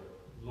Lord.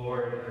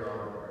 Lord, hear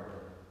our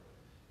prayer.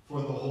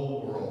 For the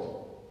whole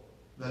world,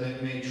 that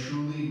it may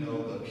truly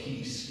know the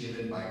peace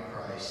given by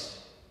Christ,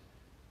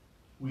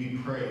 we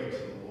pray to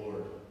the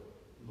Lord.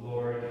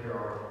 Lord, hear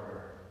our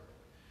prayer.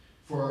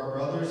 For our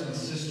brothers and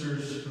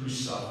sisters who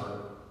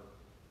suffer,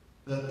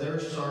 that their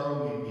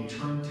sorrow may be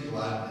turned to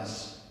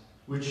gladness,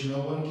 which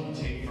no one can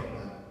take from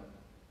them,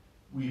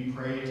 we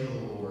pray to the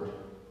Lord.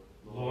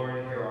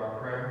 Lord, hear our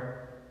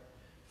prayer.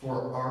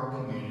 For our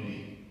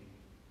community,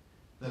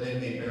 that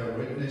it may bear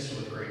witness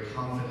with great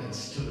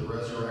confidence to the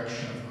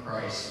resurrection of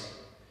Christ,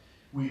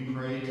 we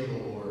pray to the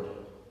Lord.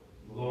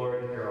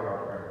 Lord, hear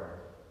our prayer.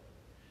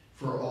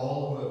 For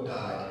all who have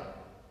died,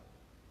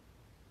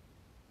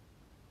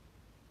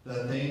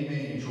 that they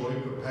may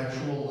enjoy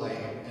perpetual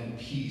light and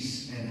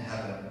peace in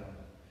heaven,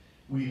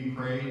 we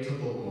pray to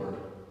the Lord.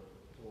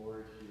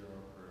 Lord, hear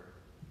our prayer.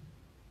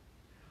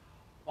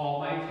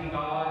 Almighty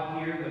God,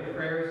 hear the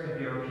prayers of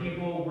your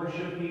people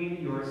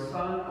worshiping your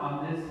Son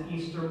on this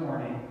Easter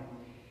morning.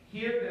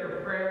 Hear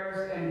their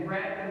prayers and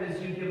grant them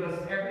as you give us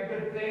every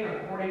good thing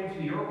according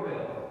to your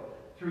will,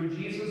 through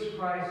Jesus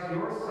Christ,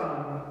 your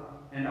Son,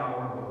 and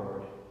our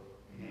Lord.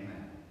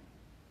 Amen.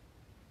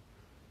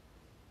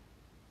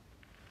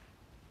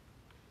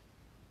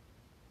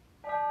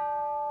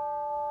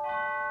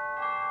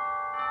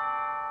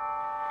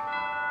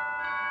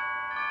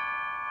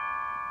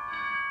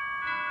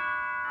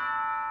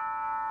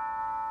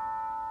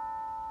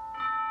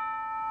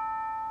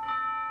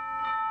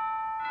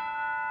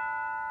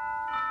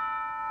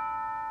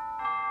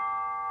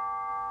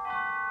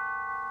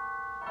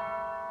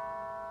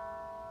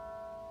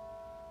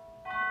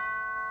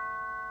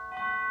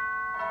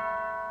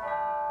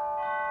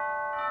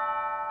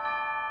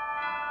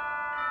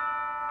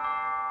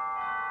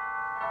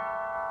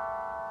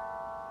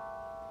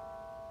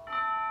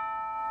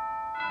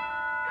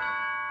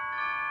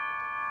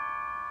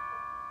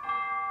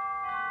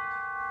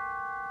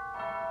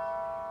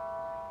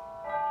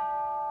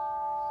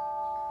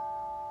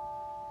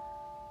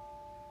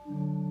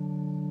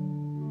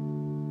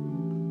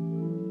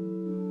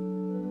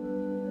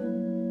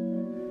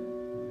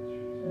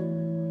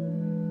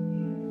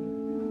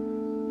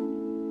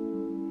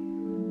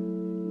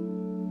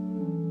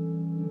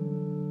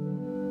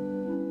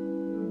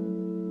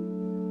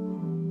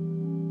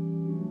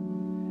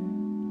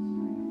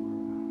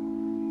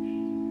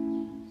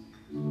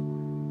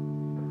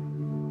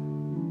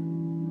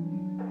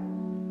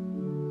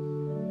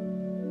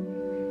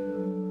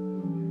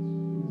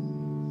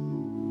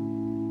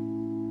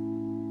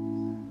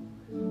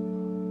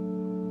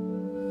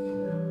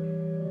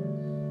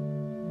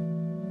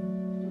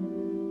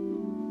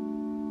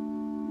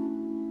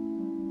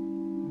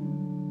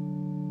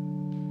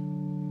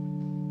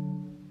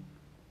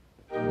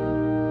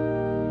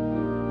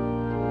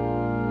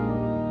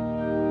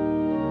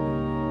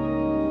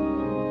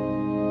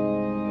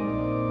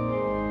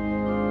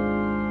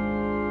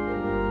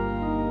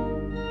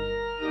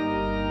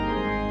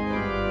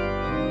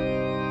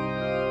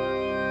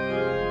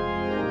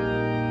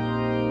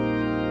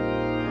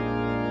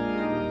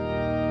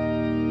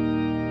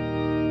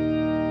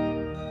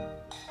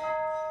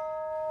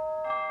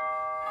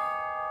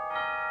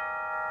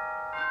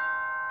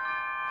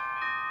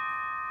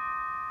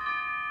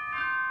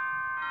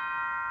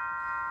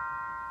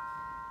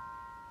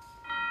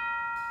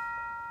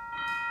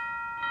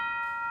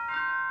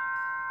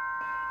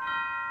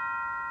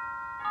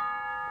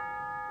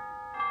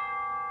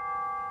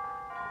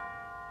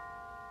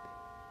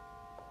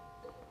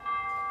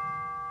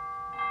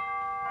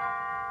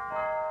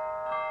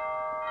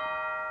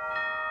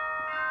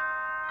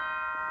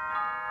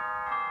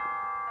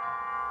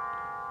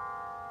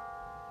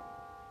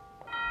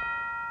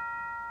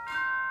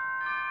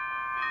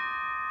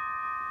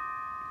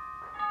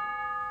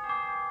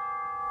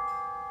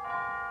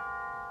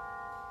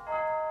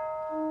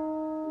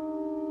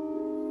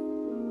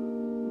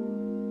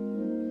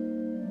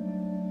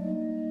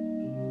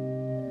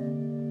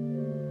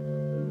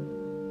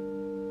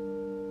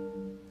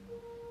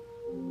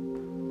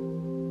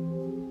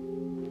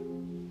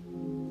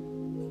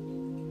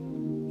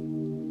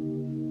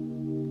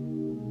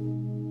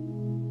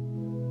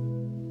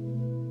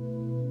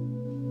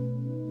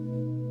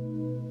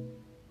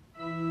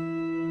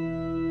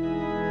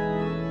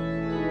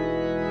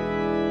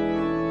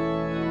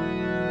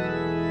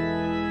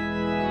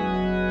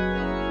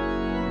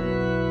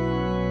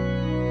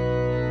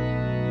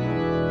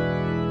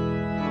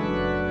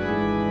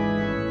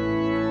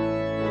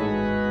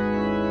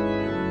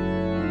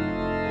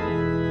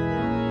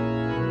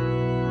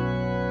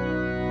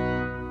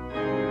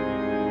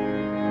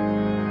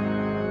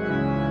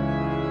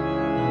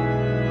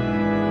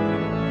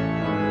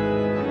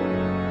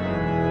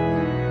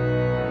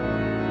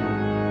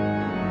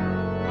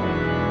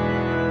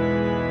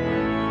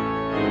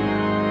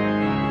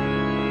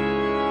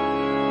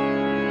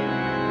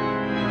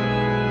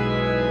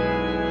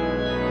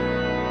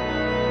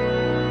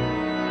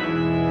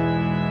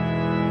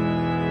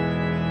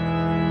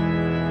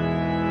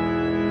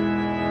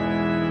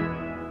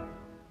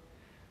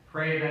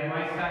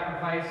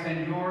 sacrifice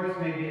and yours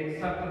may be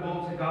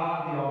acceptable to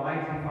God, the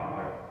Almighty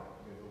Father.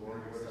 May the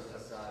Lord accept the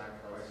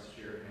sacrifice at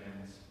your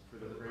hands for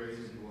the praise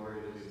and glory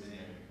of his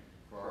name,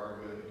 for our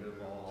good and of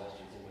all his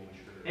holy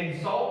church.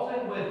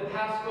 Exalted with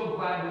paschal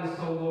gladness,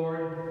 O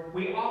Lord,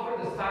 we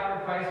offer the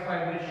sacrifice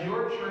by which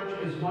your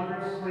church is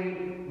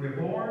wondrously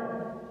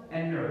reborn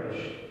and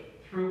nourished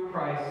through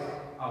Christ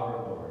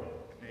our Lord.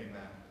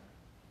 Amen.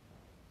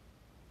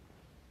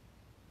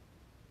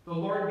 The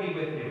Lord be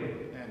with you.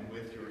 And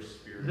with your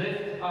spirit.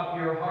 Lift up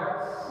your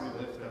hearts. We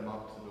lift them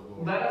up to the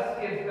Lord. Let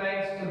us give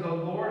thanks to the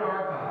Lord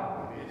our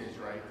God. It is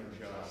right and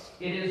just.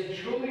 It is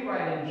truly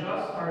right and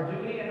just, our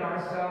duty and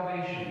our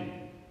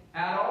salvation,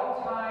 at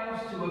all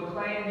times to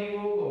acclaim you,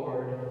 O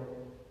Lord,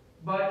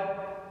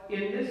 but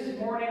in this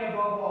morning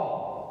above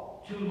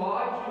all, to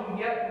laud you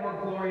yet more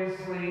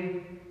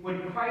gloriously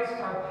when Christ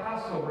our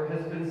Passover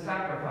has been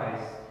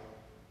sacrificed.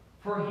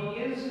 For he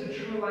is the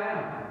true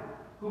Lamb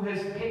who has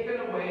taken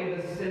away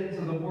the sins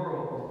of the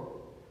world.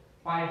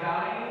 By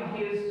dying,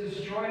 he has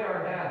destroyed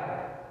our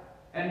death,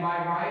 and by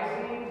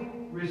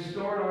rising,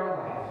 restored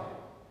our life.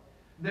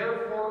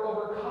 Therefore,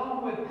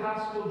 overcome with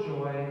paschal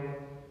joy,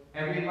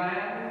 every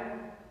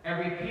land,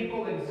 every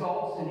people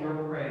exalts in your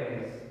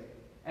praise,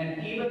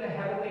 and even the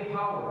heavenly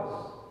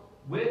powers,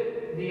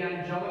 with the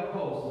angelic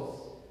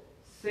hosts,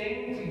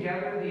 sing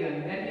together the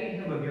unending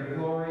hymn of your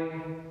glory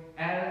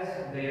as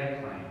they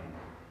acclaim.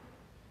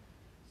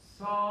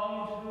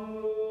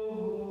 Sanctus,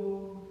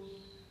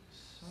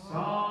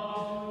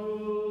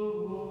 Sanctus,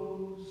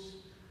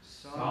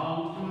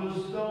 Sanctus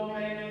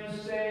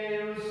Dominus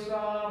Deus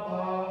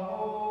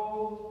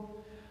Sabaoth,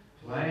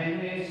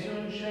 plene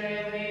sunt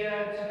caeli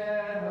et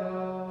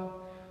terra,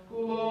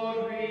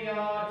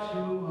 gloria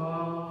tua,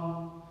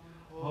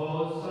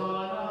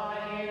 Hosanna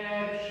in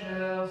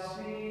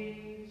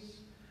excelsis,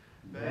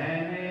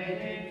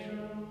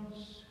 benedictus,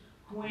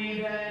 qui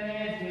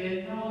venit in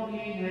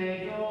nomine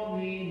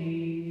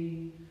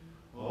Domini,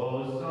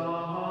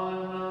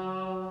 Hosanna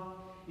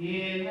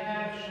in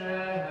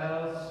excelsis.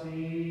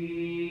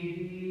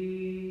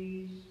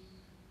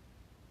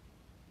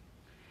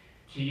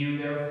 To you,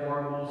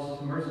 therefore,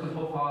 most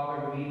merciful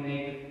Father, we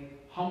make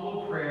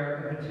humble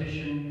prayer and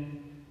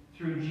petition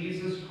through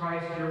Jesus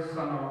Christ, your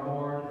Son, our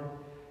Lord,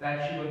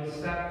 that you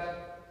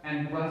accept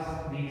and bless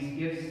these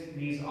gifts,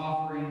 these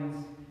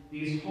offerings,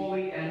 these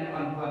holy and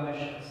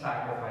unblemished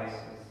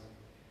sacrifices,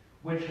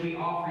 which we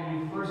offer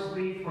you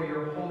firstly for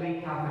your holy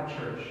Catholic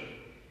Church.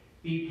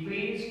 Be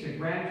pleased to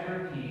grant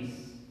her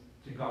peace,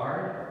 to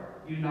guard,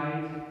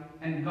 unite,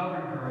 and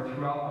govern her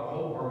throughout the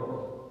whole world.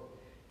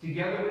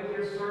 Together with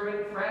your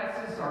servant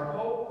Francis, our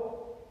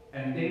Pope,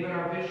 and David,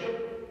 our Bishop,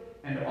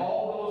 and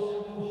all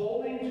those who,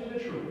 holding to the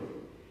truth,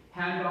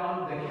 hand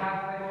on the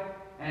Catholic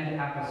and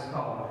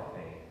Apostolic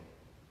faith.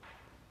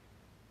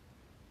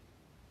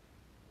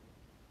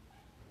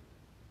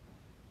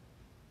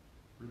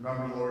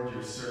 Remember, Lord,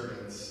 your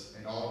servants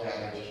and all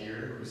gathered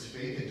here, whose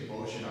faith and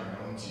devotion are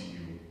known to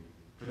you.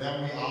 For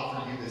them we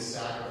offer you this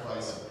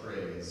sacrifice of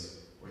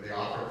praise, where they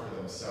offer it for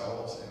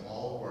themselves and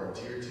all who are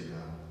dear to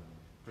them,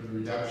 for the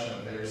redemption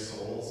of their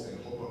souls and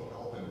hope of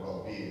health and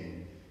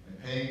well-being, and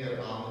paying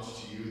their homage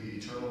to you, the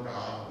eternal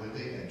God,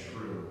 living and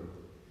true.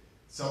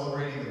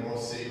 Celebrating the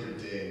most sacred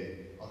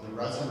day of the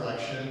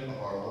resurrection of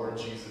our Lord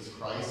Jesus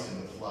Christ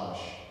in the flesh,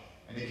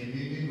 and in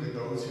communion with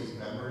those whose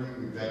memory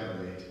we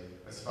venerate,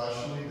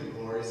 especially the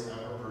glorious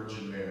ever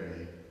Virgin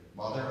Mary,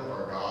 Mother of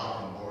our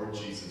God and Lord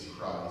Jesus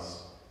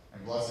Christ,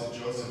 and blessed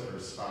Joseph, her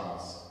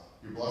spouse,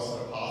 your blessed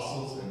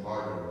apostles and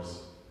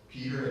martyrs,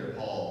 Peter and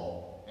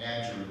Paul,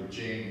 Andrew,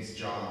 James,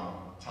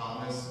 John,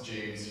 Thomas,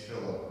 James,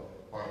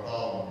 Philip,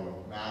 Bartholomew,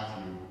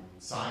 Matthew,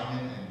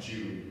 Simon and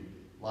Jude,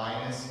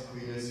 Linus,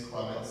 Cletus,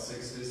 Clement,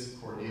 Sixtus,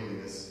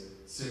 Cornelius,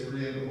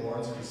 Cyprian,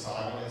 Lawrence,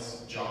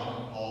 Chrysogonus,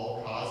 John and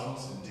Paul,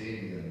 Cosmos and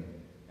Damian,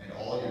 and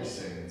all your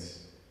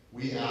saints.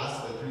 We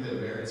ask that through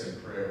their merits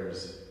and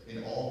prayers,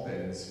 in all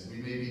things, we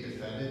may be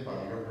defended by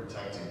your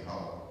protecting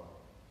help.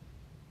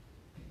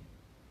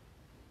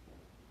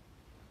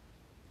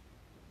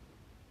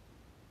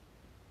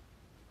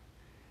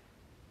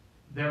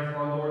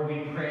 Therefore, Lord,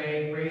 we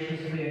pray,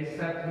 graciously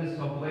accept this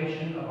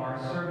oblation of our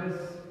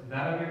service,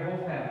 that of your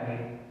whole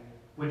family,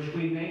 which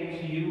we make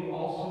to you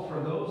also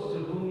for those to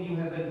whom you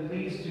have been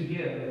pleased to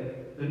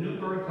give the new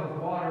birth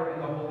of water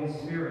and the Holy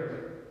Spirit,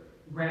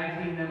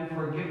 granting them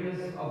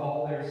forgiveness of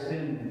all their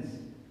sins.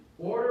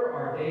 Order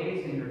our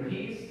days in your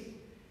peace,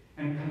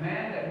 and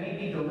command that we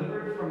be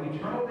delivered from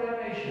eternal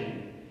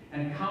damnation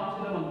and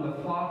counted among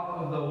the flock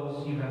of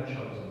those you have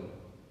chosen.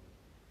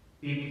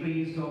 Be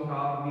pleased, O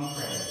God, we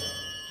pray,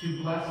 to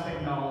bless,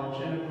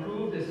 acknowledge, and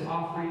approve this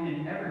offering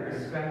in every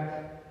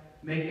respect.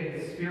 Make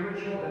it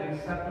spiritual and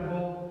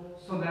acceptable,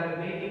 so that it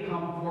may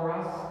become for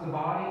us the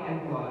body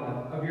and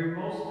blood of your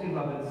most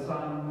beloved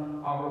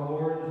Son, our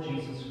Lord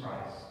Jesus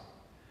Christ.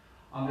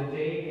 On the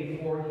day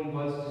before he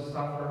was to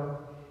suffer,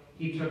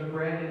 he took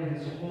bread in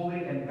his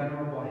holy and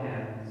venerable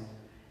hands,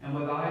 and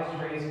with eyes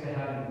raised to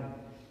heaven,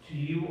 to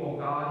you, O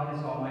God,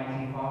 his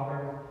almighty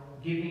Father,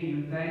 giving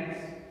you thanks,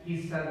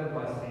 he said the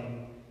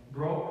blessing,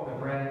 broke the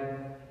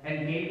bread, and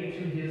and gave it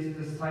to his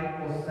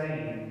disciples,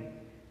 saying,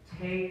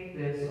 "Take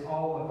this,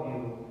 all of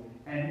you,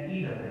 and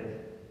eat of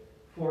it,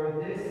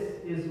 for this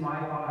is my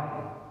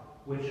body,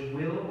 which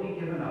will be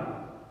given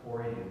up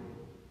for you."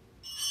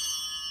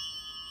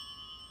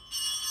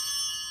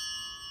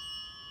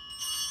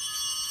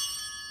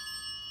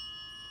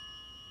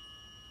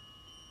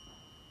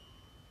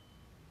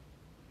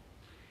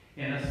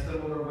 In a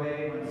similar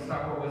way, when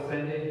supper was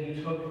ended,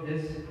 he took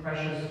this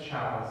precious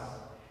chalice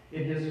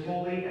in his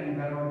holy and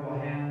venerable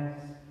hands,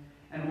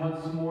 and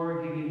once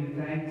more giving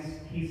you thanks,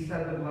 he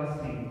said the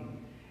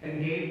blessing,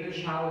 and gave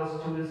the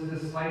chalice to his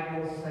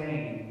disciples,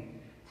 saying,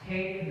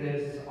 "Take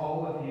this,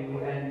 all of you,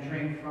 and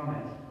drink from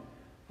it,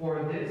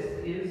 for this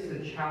is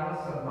the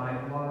chalice of my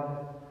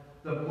blood,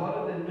 the blood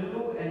of the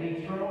new and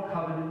eternal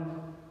covenant,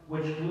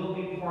 which will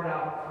be poured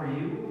out for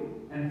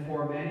you and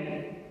for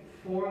many,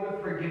 for the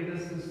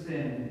forgiveness of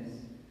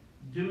sins.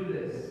 Do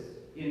this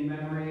in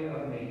memory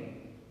of me."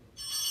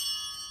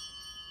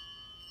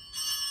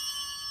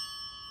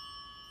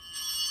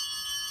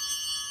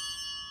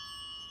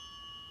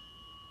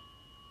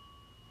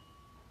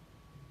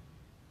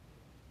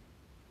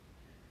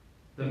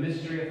 The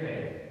mystery of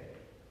faith.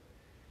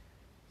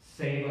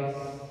 Save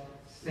us,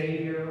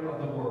 Savior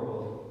of the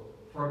world,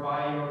 for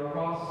by your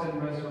cross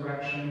and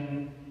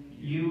resurrection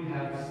you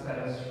have set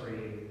us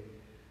free.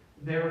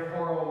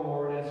 Therefore, O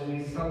Lord, as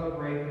we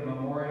celebrate the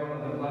memorial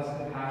of the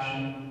Blessed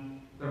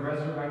Passion, the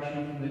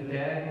resurrection from the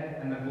dead,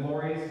 and the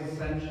glorious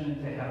ascension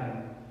into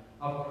heaven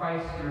of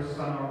Christ your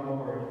Son, our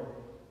Lord,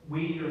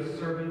 we, your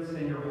servants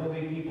and your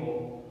holy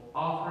people,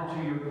 offer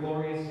to your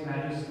glorious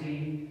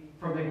majesty,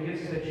 from the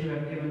gifts that you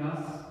have given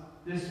us,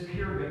 this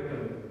pure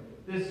victim,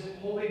 this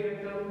holy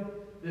victim,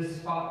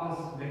 this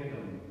spotless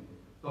victim,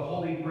 the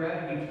holy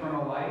bread of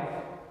eternal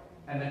life,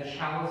 and the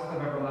chalice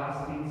of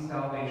everlasting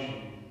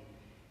salvation.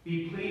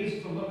 Be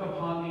pleased to look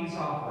upon these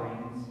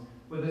offerings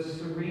with a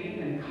serene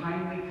and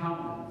kindly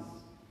countenance,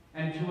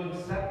 and to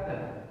accept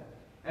them,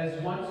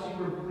 as once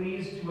you were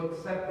pleased to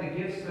accept the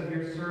gifts of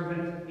your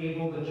servant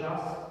Abel the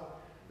just,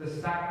 the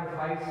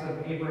sacrifice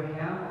of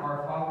Abraham,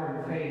 our father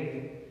in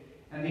faith,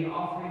 and the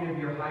offering of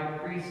your high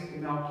priest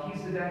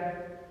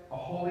Melchizedek, a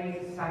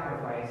holy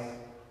sacrifice,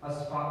 a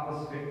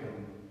spotless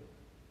victim.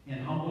 In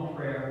humble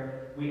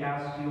prayer, we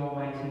ask you,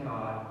 Almighty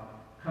God,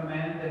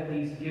 command that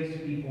these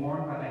gifts be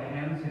borne by the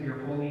hands of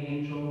your holy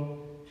angel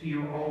to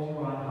your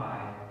altar on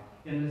high,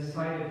 in the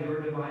sight of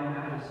your divine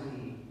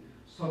majesty,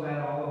 so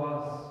that all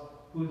of us,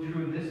 who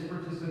through this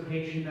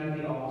participation at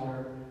the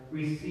altar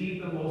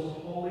receive the most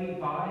holy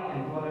body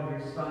and blood of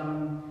your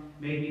Son,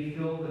 may be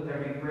filled with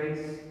every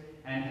grace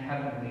and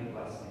heavenly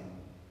blessing.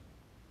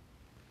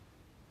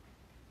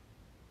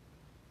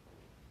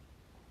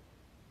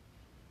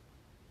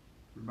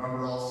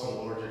 Remember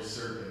also, Lord, your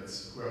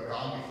servants, who have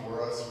gone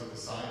before us with the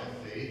sign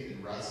of faith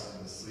and rest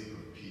in the sleep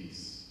of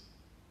peace.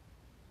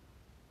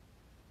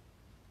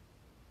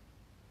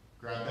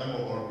 Grant them,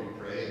 O Lord, we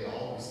pray, and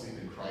all who sleep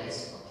in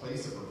Christ, a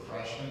place of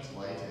refreshment,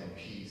 light, and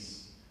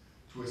peace.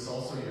 To us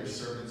also, your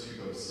servants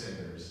who go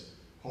sinners,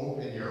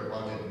 hope in your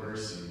abundant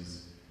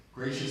mercies.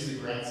 Graciously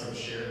grant some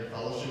share in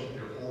fellowship with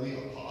your holy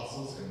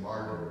apostles and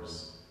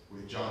martyrs,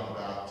 with John the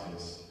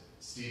Baptist,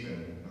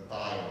 Stephen,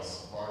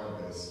 Matthias,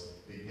 Barnabas,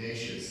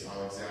 Ignatius,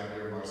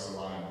 Alexander,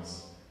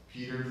 Marcellinus,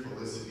 Peter,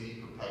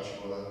 Felicity,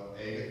 Perpetua,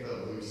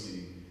 Agatha,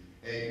 Lucy,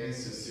 Agnes,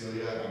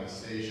 Cecilia,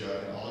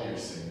 Anastasia, and all your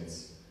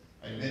saints.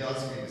 Admit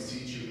us, we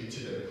beseech you,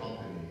 into their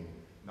company,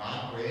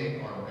 not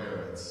weighing our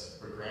merits,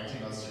 but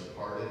granting us your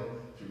pardon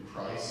through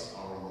Christ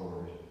our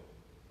Lord.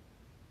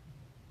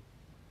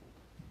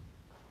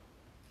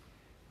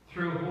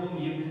 Through whom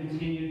you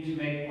continue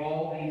to make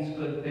all these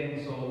good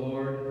things, O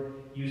Lord,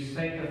 you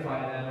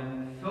sanctify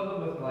them, fill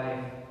them with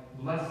life,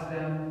 bless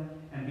them,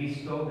 and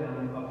bestow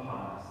them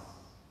upon us.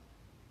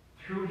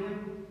 Through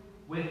him,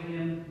 with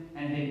him,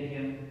 and in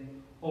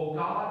him, O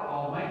God,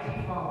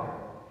 Almighty Father,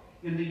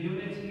 in the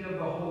unity of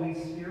the Holy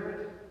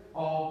Spirit,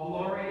 all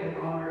glory and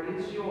honor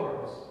is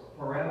yours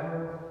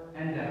forever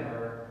and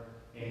ever.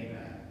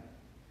 Amen.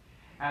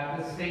 At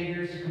the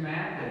Savior's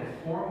command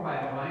and formed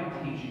by divine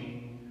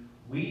teaching,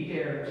 we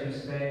dare to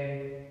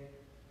say,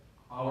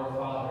 Our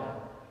Father,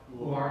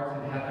 who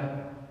art in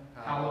heaven,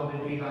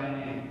 hallowed be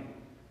thy name.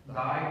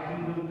 Thy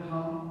kingdom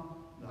come,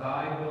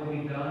 thy will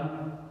be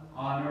done,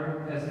 on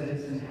earth as it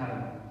is in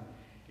heaven.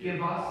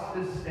 Give us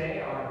this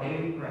day our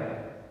daily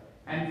bread,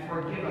 and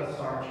forgive us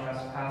our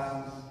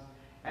trespasses,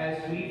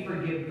 as we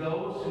forgive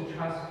those who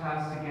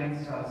trespass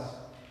against us.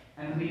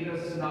 And lead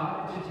us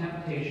not into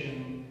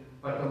temptation,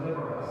 but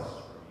deliver us.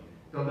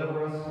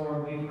 Deliver us,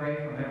 Lord, we pray,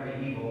 from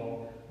every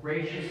evil.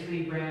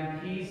 Graciously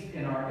grant peace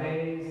in our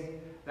days,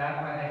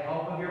 that by the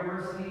help of your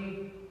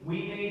mercy,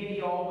 we may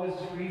be always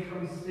free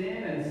from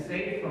sin and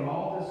safe from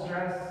all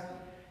distress,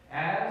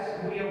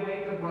 as we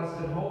await the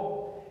blessed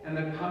hope and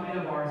the coming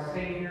of our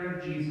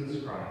Savior,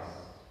 Jesus Christ.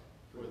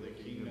 For the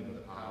kingdom,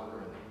 the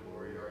power, and the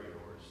glory are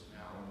yours,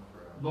 now and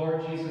forever.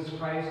 Lord Jesus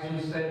Christ,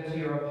 who said to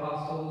your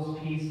apostles,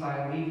 "Peace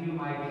I leave you,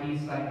 my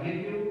peace I give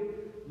you,"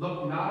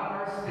 look not on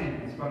our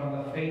sins, but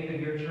on the faith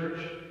of your church,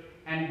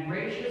 and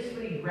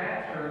graciously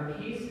grant her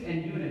peace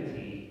and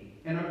unity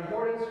in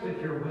accordance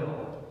with your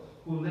will,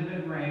 who live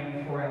and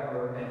reign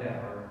forever and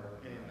ever.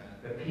 Amen.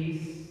 The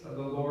peace of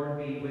the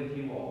Lord be with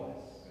you always.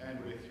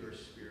 And with your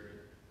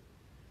spirit.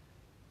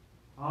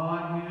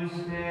 Agnus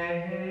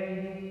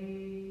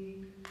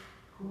Dei,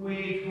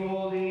 qui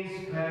tollis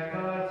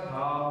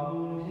peccata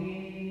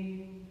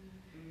mundi,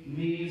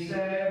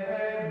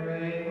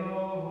 miserere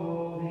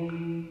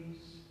nobis.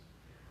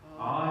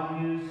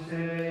 Agnus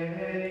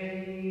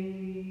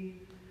Dei,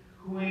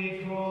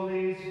 qui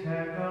tollis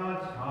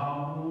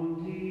peccata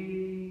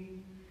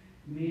mundi,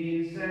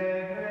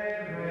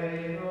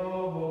 miserere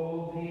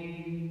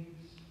nobis.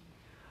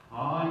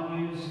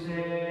 Agnus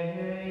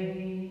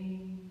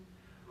Dei,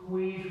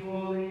 qui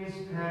tollis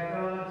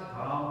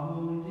peccata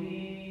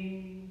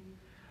mundi,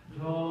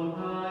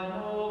 dona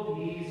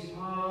nobis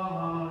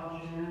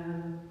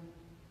pacem.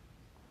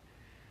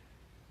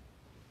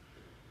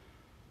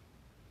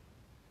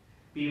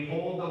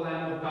 Behold the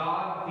Lamb of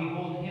God,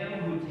 behold him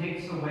who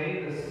takes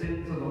away the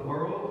sins of the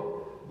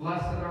world.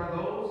 Blessed are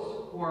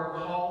those who are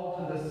called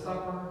to the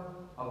supper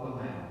of the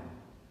Lamb.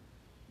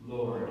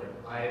 Lord,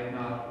 I am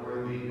not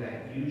worthy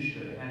that you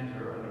should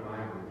enter under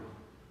my roof,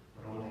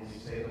 but only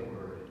say the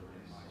word,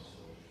 and my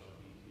soul shall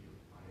be healed.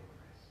 By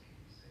Christ, be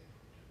saved.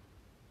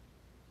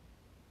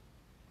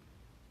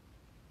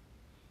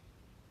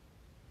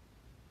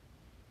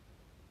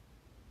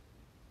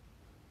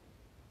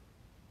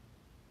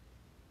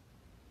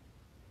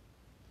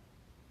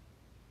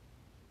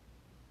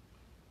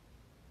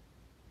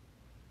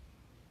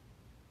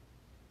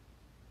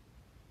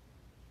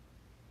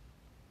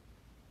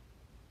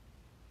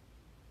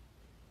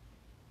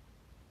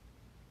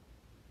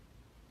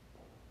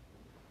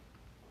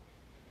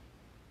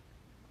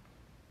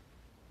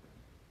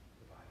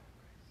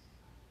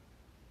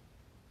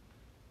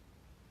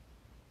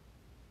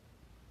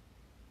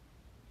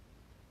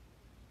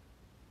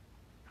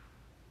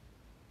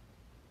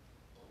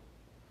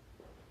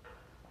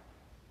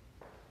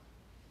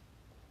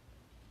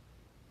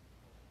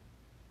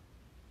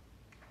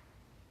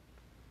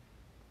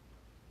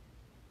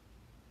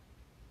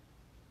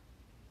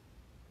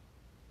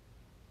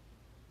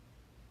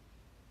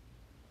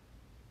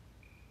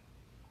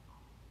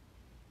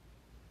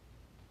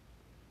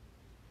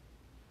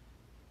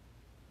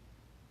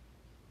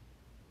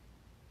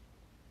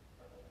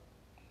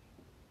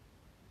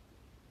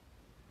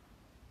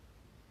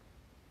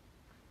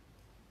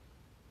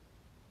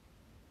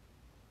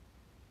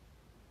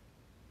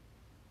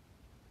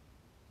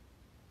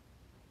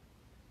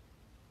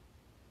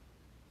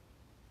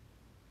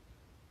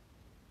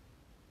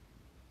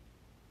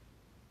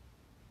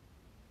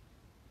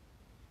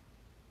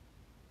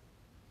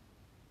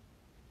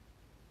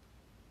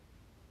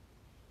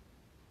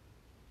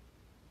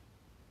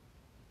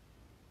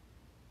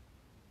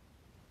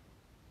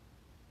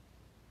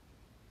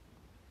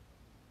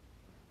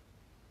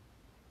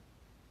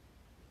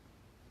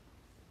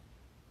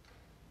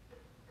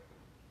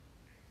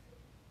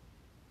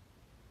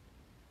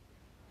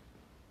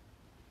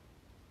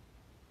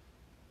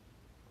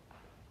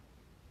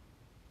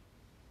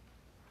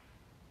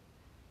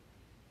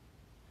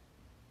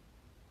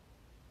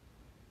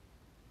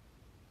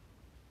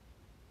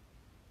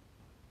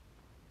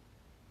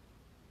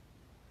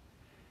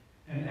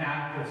 An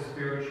act of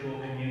spiritual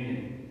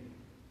communion.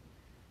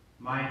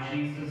 My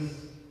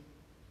Jesus,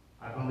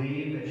 I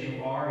believe that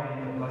you are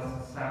in the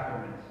Blessed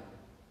Sacrament.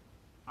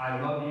 I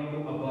love you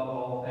above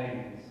all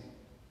things,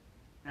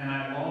 and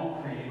I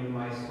long for you in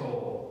my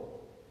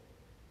soul.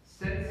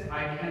 Since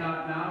I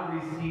cannot now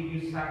receive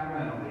you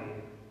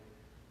sacramentally,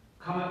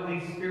 come at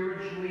least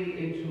spiritually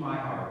into my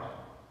heart.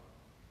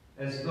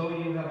 As though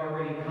you have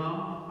already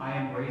come, I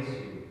embrace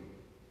you,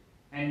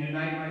 and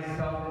unite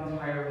myself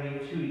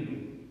entirely to you.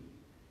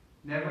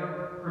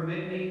 Never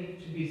permit me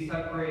to be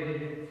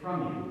separated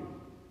from you.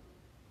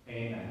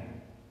 Amen.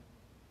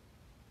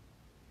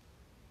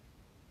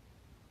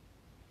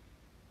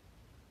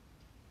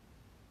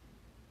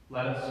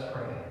 Let us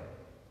pray.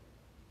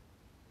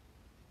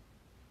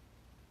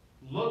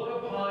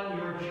 Look upon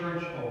your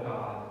church, O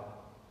God,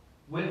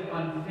 with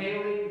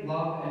unfailing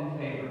love and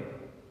favor,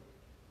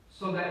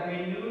 so that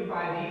renewed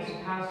by these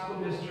paschal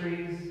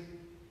mysteries,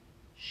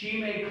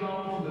 she may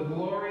come to the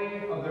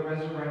glory of the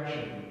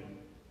resurrection,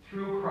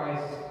 through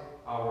Christ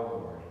our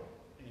Lord.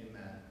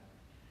 Amen.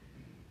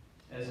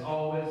 As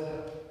always,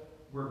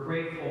 we're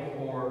grateful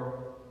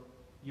for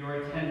your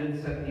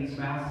attendance at these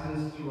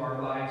Masses through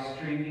our live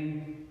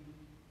streaming.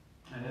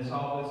 And as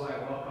always, I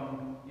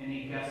welcome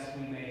any guests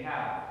we may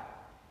have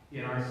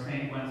in our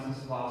St.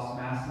 Wenceslaus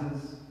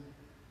Masses.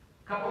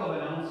 A couple of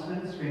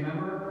announcements.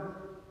 Remember,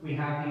 we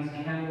have these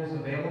candles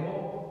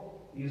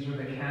available. These are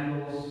the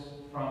candles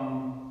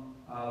from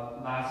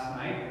last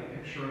night, a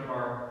picture of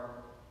our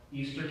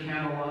Easter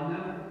candle on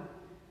them.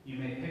 You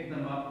may pick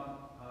them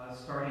up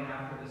starting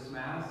after this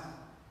Mass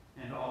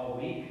and all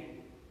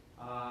week.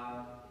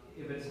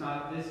 If it's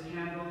not this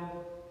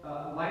candle,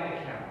 light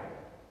a candle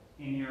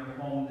in your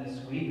home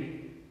this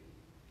week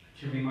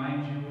to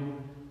remind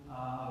you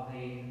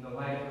the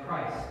light of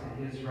Christ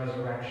and his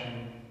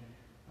resurrection.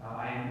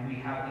 We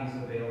have these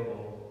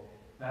available,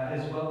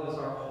 as well as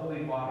our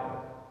holy water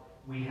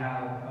we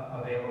have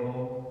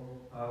available.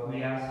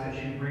 We ask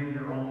that you bring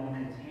your own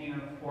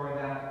container for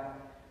that.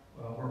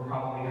 We're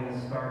probably going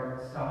to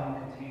start selling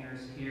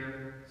containers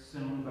here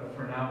soon, but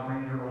for now,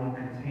 bring your own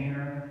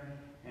container,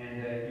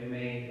 and you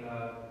may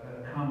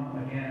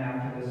come again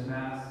after this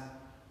Mass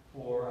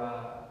for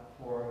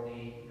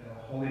the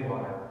holy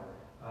water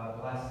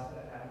blessed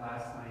at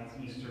last night's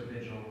Easter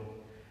Vigil.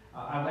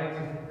 I'd like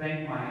to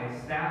thank my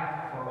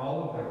staff for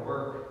all of their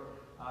work.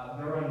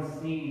 They're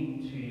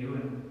unseen to you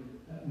and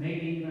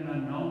maybe even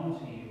unknown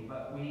to you,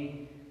 but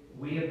we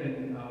have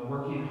been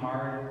working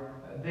hard.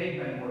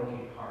 They've been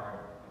working hard.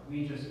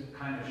 We just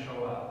kind of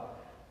show up.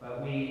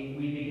 But we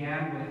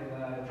began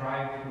with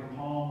drive-through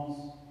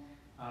poems.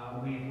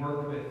 We've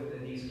worked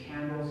with these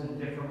candles in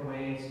different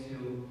ways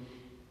to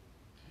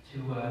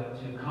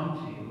come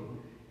to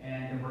you,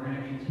 and we're going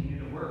to continue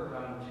to work.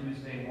 On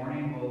Tuesday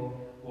morning,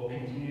 we'll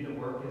continue to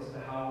work as to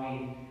how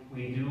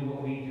we do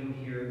what we do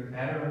here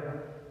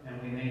better,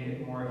 and we make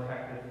it more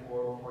effective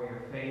for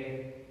your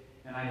faith.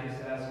 And I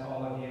just ask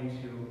all of you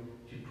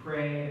to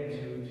pray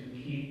and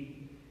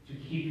to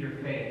keep your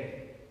faith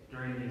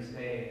during these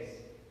days.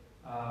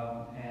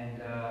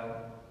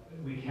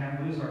 We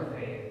can't lose our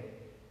faith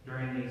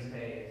during these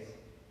days.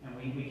 And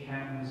we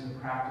can't lose the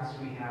practice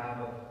we have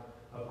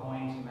of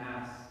going to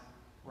Mass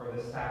or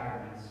the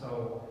sacraments.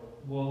 So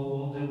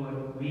we'll do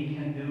what we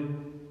can do,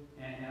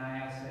 and I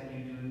ask that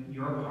you do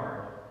your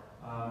part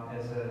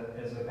as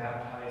a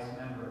baptized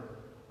member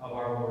of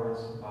our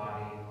Lord's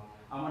body.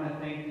 I want to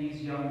thank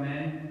these young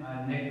men,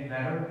 Nick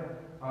Vetter,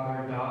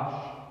 Father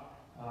Dosh,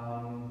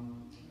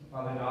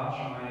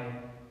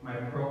 my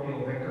parochial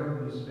vicar,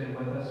 who's been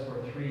with us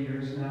for 3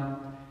 years now.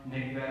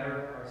 Nick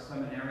Vetter, our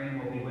seminarian,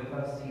 will be with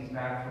us. He's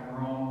back from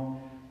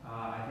Rome.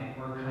 I think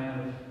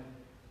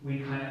we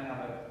kind of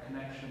have a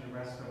connection the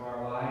rest of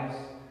our lives.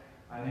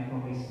 I think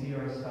when we see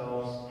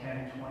ourselves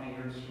 10, 20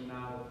 years from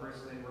now, the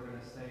first thing we're going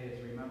to say is,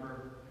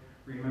 remember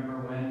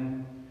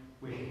when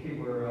we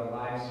were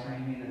live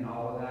streaming and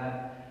all of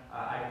that?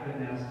 I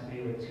couldn't ask to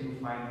be with two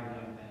finer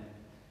young men.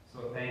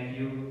 So thank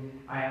you.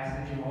 I ask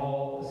that you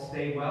all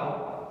stay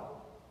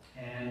well.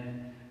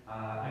 And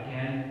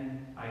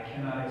again, I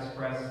cannot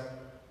express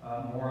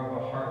more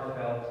of a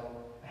heartfelt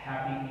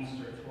happy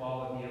Easter to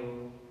all of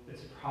you.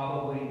 It's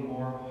probably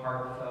more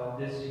heartfelt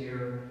this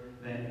year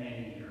than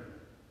any year.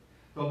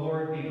 The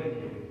Lord be with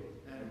you.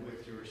 And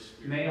with your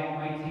spirit. May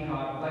Almighty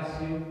God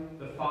bless you,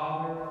 the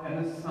Father,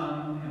 and the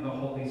Son, and the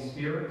Holy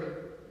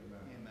Spirit.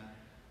 Amen.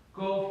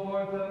 Go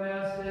forth, the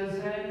Mass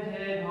is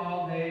ended.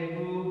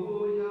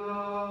 Alleluia.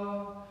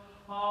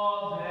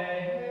 Alleluia.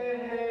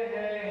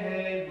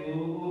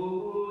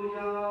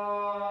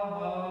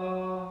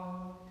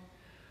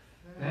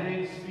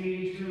 Thanks be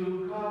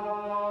to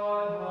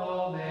God.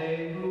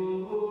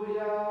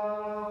 Alleluia.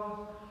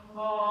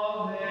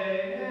 Alleluia.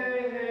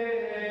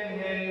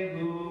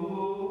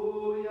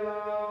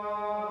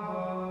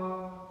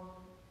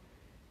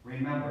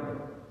 Remember,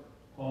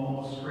 O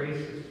most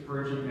gracious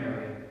Virgin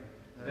Mary,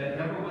 that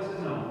never was it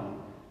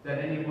known that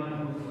anyone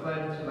who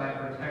fled to thy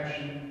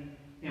protection,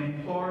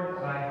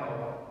 implored thy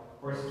help,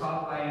 or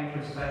sought thy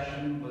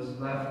intercession was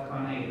left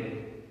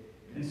unaided.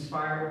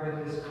 Inspired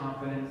with this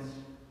confidence,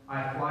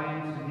 I fly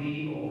unto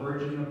thee, O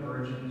Virgin of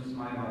Virgins,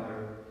 my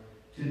Mother.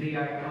 To thee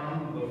I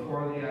come,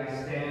 before thee I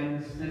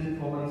stand,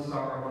 sinful and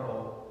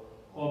sorrowful.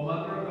 O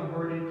Mother of the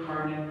Word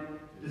incarnate,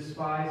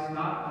 despise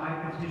not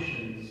my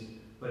petitions,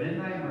 but in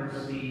thy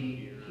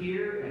mercy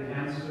hear and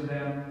answer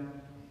them.